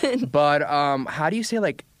one. But how do you say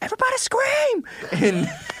everybody scream in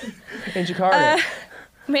Jakarta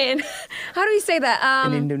Man, how do we say that?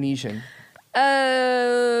 in Indonesian?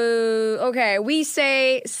 Okay, we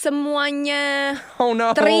say semuanya Oh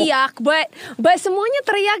no! teriak, but semuanya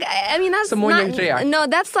teriak. I mean that's Semuanya not. teriak. No,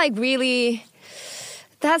 that's really.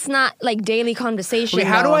 That's not daily conversation. Wait,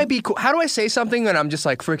 how do though. I be cool? How do I say something when I'm just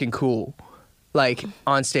freaking cool,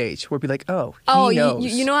 on stage? Where be like, he knows.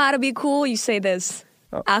 You know how to be cool? You say this.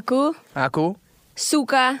 Aku Aku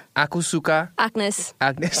Suka. Akusuka. Agnes.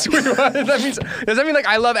 Agnes. Wait, what? Does that mean like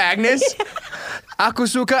I love Agnes?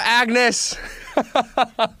 Akusuka Agnes.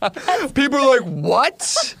 People are like,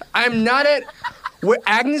 what? I'm not at. Where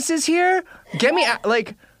Agnes is here? Get me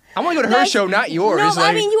like. I want to go to her show, not yours. No,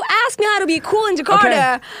 like, I mean you asked me how to be cool in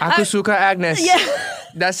Jakarta. Okay. Akusuka Agnes. Yeah.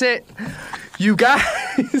 That's it. You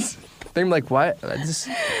guys. They're like, what? They're like,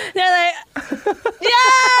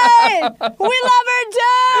 yay! We love her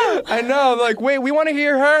too! I know. Like, wait, we want to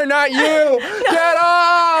hear her, not you. Get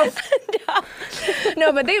off!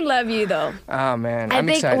 No, but they love you though. Oh man, I'm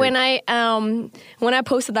excited. when I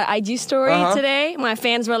posted that IG story today, my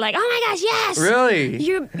fans were like, "Oh my gosh, yes! Really?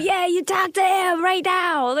 You talked to him right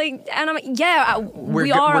now!" Like, and I'm like, "Yeah,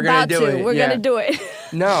 we are we're about gonna do to. it. We're Yeah. gonna do it."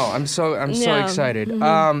 No, I'm so excited. Mm-hmm.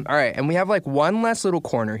 All right, and we have like one last little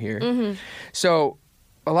corner here. Mm-hmm. So,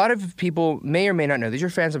 a lot of people may or may not know this. Your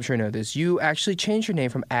fans, I'm sure, know this. You actually changed your name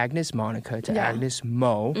from Agnes Monica to Agnes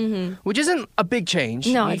Mo, which isn't a big change.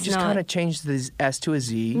 No, you it's just not. kind of changed the S to a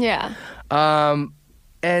Z. Yeah,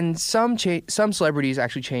 And some celebrities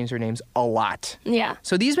actually change their names a lot. yeah.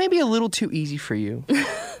 So these may be a little too easy for you,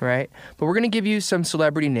 right? But we're going to give you some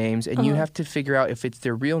celebrity names, and you have to figure out if it's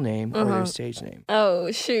their real name or their stage name.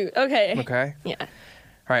 Oh shoot. Okay. Okay? Yeah. All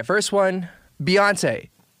right, first one, Beyonce.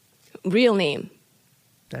 Real name.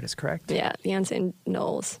 That is correct. Yeah, Beyonce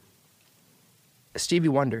Knowles. Stevie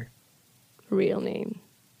Wonder. Real name.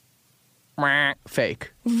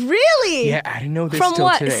 Fake. Really? Yeah, I didn't know this From till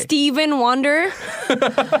what? today. Stephen Wonder?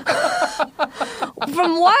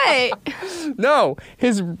 From what? No,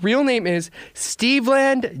 his real name is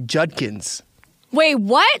Steveland Judkins. Wait,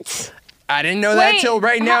 what? I didn't know that till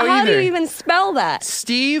right now how either. do you even spell that?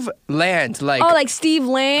 Steve Land, like Oh, like Steve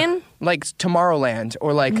Land? like Tomorrowland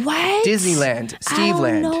or like What? Disneyland. I Steve don't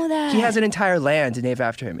Land. know that. He has an entire land named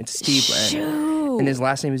after him. It's Steve Land. Shoot. And his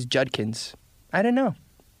last name is Judkins. I didn't know.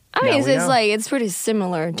 I mean, Now it's we know. like, it's pretty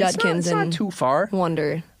similar, Judkins it's not and too far.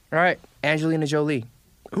 Wonder. All right, Angelina Jolie.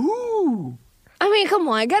 Ooh. I mean, come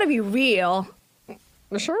on, I gotta be real.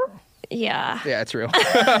 Sure. Yeah. Yeah, it's real.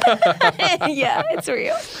 Yeah, it's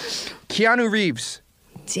real. Keanu Reeves.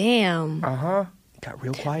 Damn. Uh-huh. Got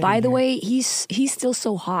real quiet. By in the here. way, he's still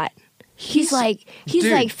so hot. He's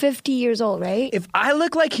Dude. like 50 years old, right? If I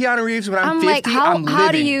look like Keanu Reeves when I'm 50, like, I'm living.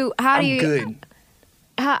 how do you I'm good.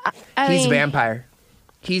 I He's mean, vampire.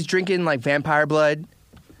 He's drinking like vampire blood,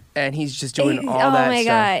 and he's just doing all that Oh my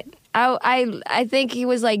stuff. god! I think he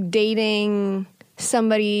was like dating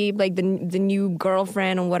somebody, like the new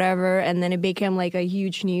girlfriend or whatever, and then it became like a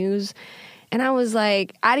huge news. And I was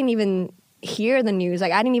like, I didn't even hear the news.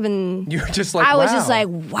 Like I didn't even. You're just like, I was wow. just like,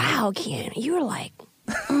 wow, Ken, you were like.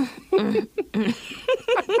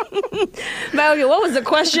 But okay, what was the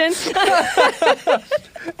question?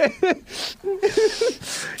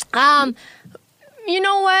 You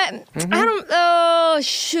know what? Mm-hmm. I don't. Oh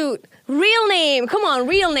shoot! Real name. Come on,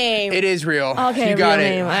 real name. It is real. Okay, you got real it.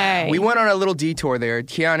 name, all right. We went on a little detour there.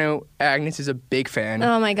 Keanu, Agnes is a big fan.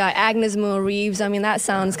 Oh my God, Agnes Mo Reeves. I mean, that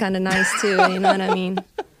sounds kind of nice too. You know what I mean?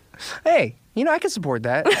 Hey, I can support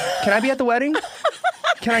that. Can I be at the wedding?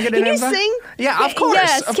 Can I get an Can you invite? sing? Yeah, of course.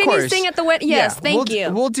 Yes. Of Can course. you sing at the wedding? Yes. Yeah, Thank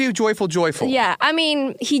you. We'll do Joyful, Joyful. Yeah. I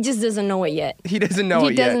mean, he just doesn't know it yet. He doesn't know He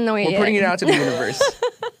it yet. doesn't know it We're yet. putting it out to the universe.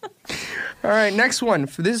 All right, next one.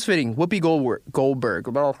 This is fitting. Whoopi Goldberg.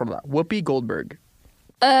 Whoopi Goldberg.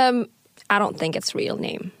 I don't think it's real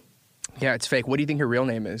name. Yeah, it's fake. What do you think her real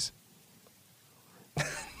name is?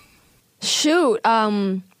 Shoot.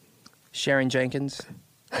 Sharon Jenkins,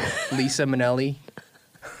 Lisa Minnelli,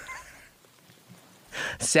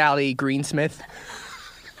 Sally Greensmith.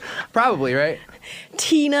 Probably, right?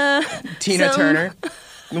 Tina some- Turner.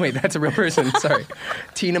 Wait, that's a real person. Sorry.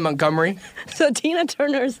 Tina Montgomery. So Tina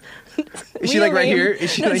Turner's. Is she real like right name- here? Is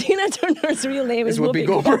she no, like Tina Turner's real name is is Whoopi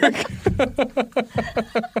Goldberg?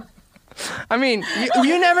 I mean,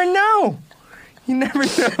 you never know. You never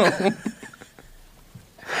know.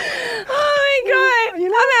 Oh my God!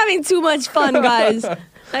 I'm having too much fun, guys.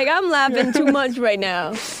 Like I'm laughing too much right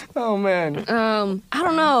now. Oh man. I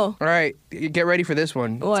don't know. All right, get ready for this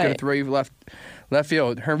one. It's What? gonna throw you left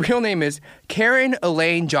field. Her real name is Karen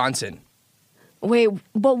Elaine Johnson. Wait,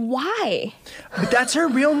 but why? But that's her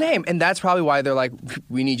real name, and that's probably why they're like,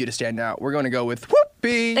 we need you to stand out. We're going to go with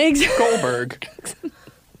Whoopi Exactly. Goldberg.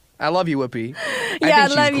 I love you, Whoopi. Yeah, I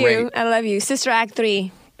think love she's you. great. I love you. Sister Act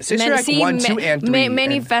 3. Sister Act 1, 2, and 3.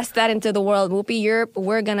 Manifest that into the world. Whoopi,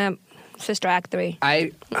 we're gonna Sister Act 3.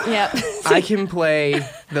 Yeah. I can play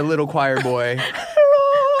the little choir boy.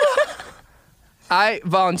 I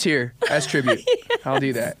volunteer as tribute. I'll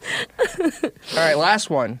do that. All right, last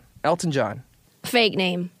one. Elton John. Fake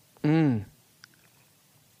name. You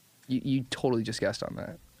You totally just guessed on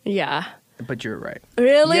that. Yeah. But you're right.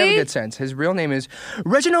 Really? You have a good sense. His real name is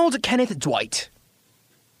Reginald Kenneth Dwight.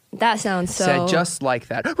 That sounds so... Said just like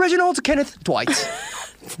that. Reginald Kenneth Dwight.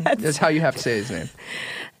 That's how you have to say his name.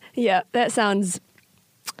 Yeah, that sounds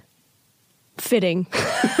fitting.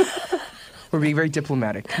 We're being very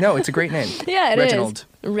diplomatic. No, it's a great name. Yeah, it Reginald.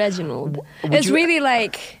 is. Reginald. Would It's you- really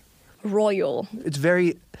like royal. It's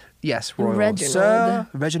very, yes, royal. Reginald. Sir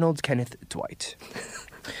Reginald Kenneth Dwight.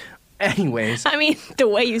 Anyways. I mean, the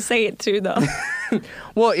way you say it too, though.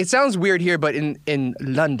 Well, it sounds weird here, but in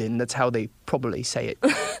London, that's how they probably say it,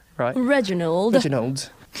 right? Reginald.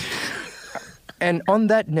 Reginald. And on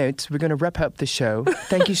that note, we're going to wrap up the show.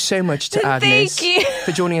 Thank you so much to Agnes Thank you.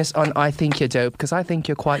 for joining us on I Think You're Dope, because I think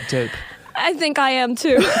you're quite dope. I think I am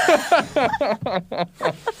too. I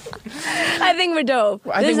think we're dope.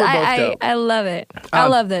 I think we're both dope. I love it. I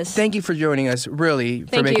love this. Thank you for joining us, really, for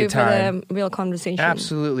Thank making you time. for the real conversation.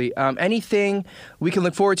 Absolutely. Anything we can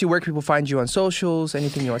look forward to? Where can people find you on socials?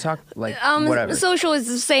 Anything you want to talk whatever. Social is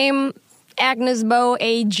the same. Agnesmo,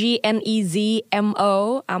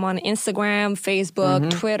 AGNEZMO. I'm on Instagram, Facebook,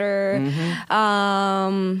 Twitter,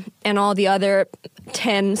 and all the other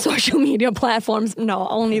 10 social media platforms. No,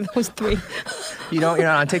 only those 3. You're not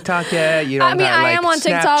on TikTok yet. You don't. I mean, I am on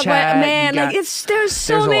TikTok, but man, Snapchat. there's There's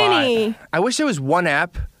so a many. lot. I wish there was one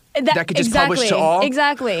app that could just publish to all.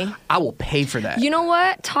 Exactly. I will pay for that. You know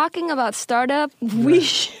what? Talking about startup, we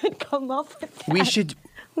should come up with that. We should.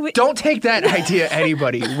 Don't take that idea,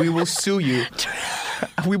 anybody. We will sue you.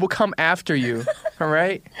 We will come after you. All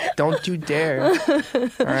right? Don't you dare. All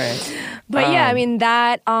right. But yeah, I mean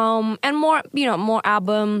that, and more, more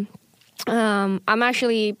album. I'm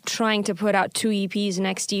actually trying to put out 2 EPs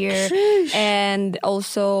next year. Sheesh. And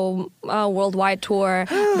also a worldwide tour.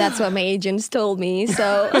 That's what my agents told me.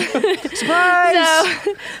 So Surprise!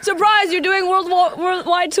 Surprise! You're doing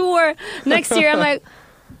worldwide tour next year. I'm like,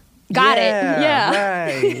 got it. Yeah.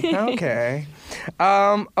 Right. Okay.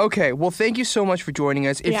 Okay. Well, thank you so much for joining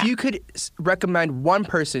us. If you could recommend one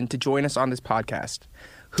person to join us on this podcast,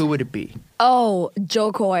 who would it be? Oh,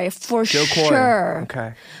 Jo Koy, for Jo Koy. sure.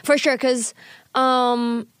 Okay. For sure, because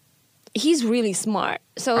he's really smart.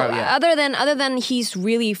 So other than he's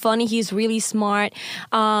really funny, he's really smart.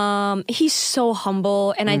 He's so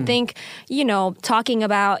humble, and I think talking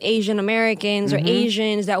about Asian Americans or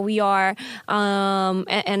Asians that we are,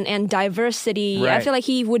 and diversity. Right. I feel like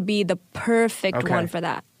he would be the perfect one for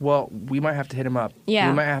that. Well, we might have to hit him up. Yeah.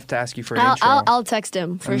 We might have to ask you for an intro. I'll text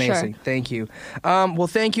him for Amazing. sure. Thank you. Well,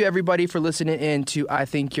 thank you everybody for listening in to I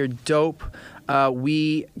Think You're Dope.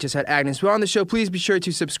 We just had Agnes on the show. Please be sure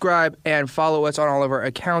to subscribe and follow us on all of our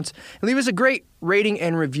accounts. And leave us a great rating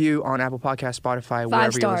and review on Apple Podcasts, Spotify, 5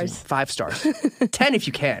 wherever stars. you listen. 5 stars. 10 if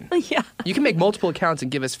you can. Yeah. You can make multiple accounts and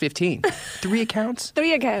give us 15. 3 accounts?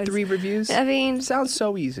 3 accounts. 3 reviews? I mean... Sounds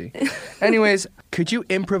so easy. Anyways, could you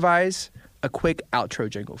improvise a quick outro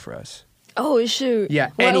jingle for us? Oh, shoot. Yeah,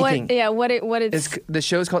 anything. What it's... The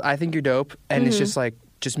show's called I Think You're Dope, and it's just like,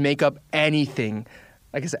 just make up anything.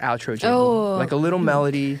 Like it's an outro jingle. Oh. Like a little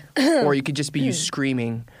melody, or you could just be you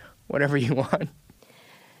screaming, whatever you want.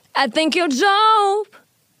 I think you're dope.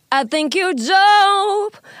 I think you're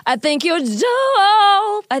dope. I think you're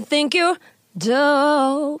dope. I think you're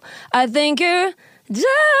dope. I think you're dope.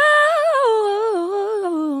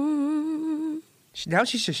 Now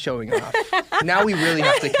she's just showing off. Now we really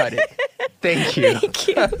have to cut it. Thank you. Thank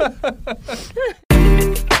you.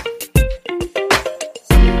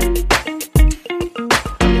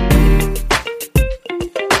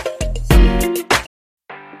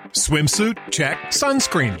 Swimsuit? Check.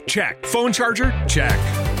 Sunscreen? Check. Phone charger? Check.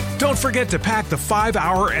 Don't forget to pack the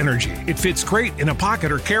 5-Hour Energy. It fits great in a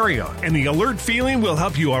pocket or carry-on, and the alert feeling will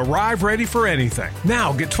help you arrive ready for anything.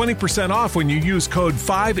 Now get 20% off when you use code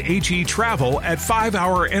 5HETRAVEL at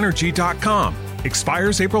 5hourenergy.com.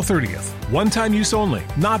 Expires April 30th. One-time use only.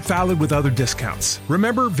 Not valid with other discounts.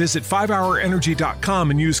 Remember, visit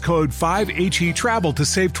 5hourenergy.com and use code 5HETRAVEL to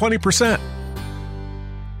save 20%.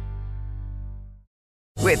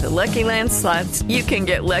 With the Lucky Land Slots, you can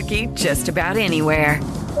get lucky just about anywhere.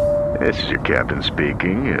 This is your captain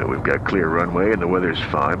speaking. We've got clear runway and the weather's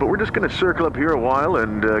fine, but we're just going to circle up here a while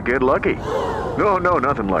and get lucky. No,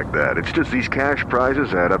 nothing like that. It's just these cash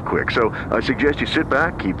prizes add up quick. So I suggest you sit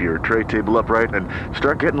back, keep your tray table upright, and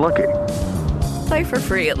start getting lucky. Play for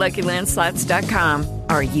free at LuckyLandSlots.com.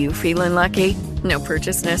 Are you feeling lucky? No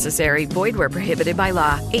purchase necessary. Void where prohibited by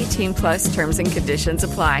law. 18+ terms and conditions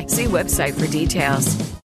apply. See website for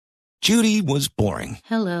details. Judy was boring.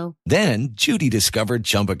 Hello. Then Judy discovered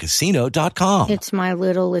ChumbaCasino.com. It's my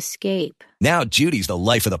little escape. Now Judy's the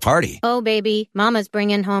life of the party. Oh, baby, mama's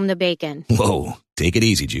bringing home the bacon. Whoa, Take it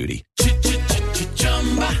easy, Judy.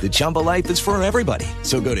 The Chumba life is for everybody.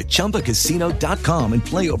 So go to ChumbaCasino.com and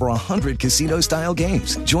play over 100 casino-style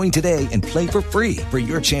games. Join today and play for free for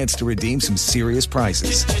your chance to redeem some serious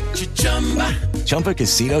prizes.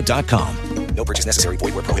 ChumbaCasino.com. No purchase necessary.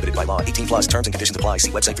 Void where prohibited by law. 18 plus terms and conditions apply.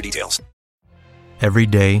 See website for details. Every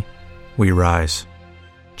day, we rise,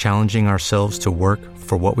 challenging ourselves to work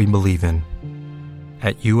for what we believe in.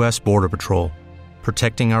 At U.S. Border Patrol,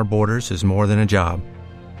 protecting our borders is more than a job.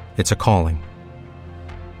 It's a calling.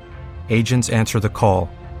 Agents answer the call,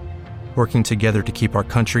 working together to keep our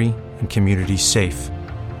country and communities safe.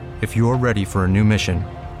 If you're ready for a new mission,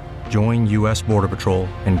 join U.S. Border Patrol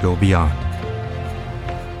and go beyond.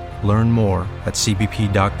 Learn more at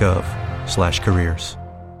cbp.gov/careers.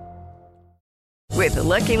 With the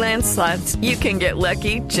Lucky Land Slots, you can get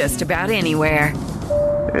lucky just about anywhere.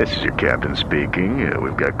 This is your captain speaking.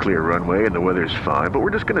 We've got clear runway and the weather's fine, but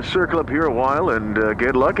we're just going to circle up here a while and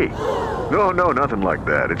get lucky. No, nothing like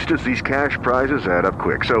that. It's just these cash prizes add up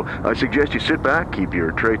quick. So I suggest you sit back, keep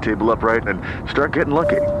your tray table upright, and start getting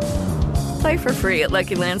lucky. Play for free at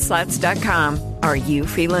LuckyLandSlots.com. Are you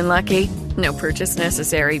feeling lucky? No purchase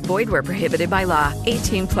necessary. Void where prohibited by law.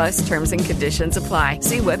 18 plus terms and conditions apply.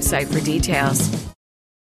 See website for details.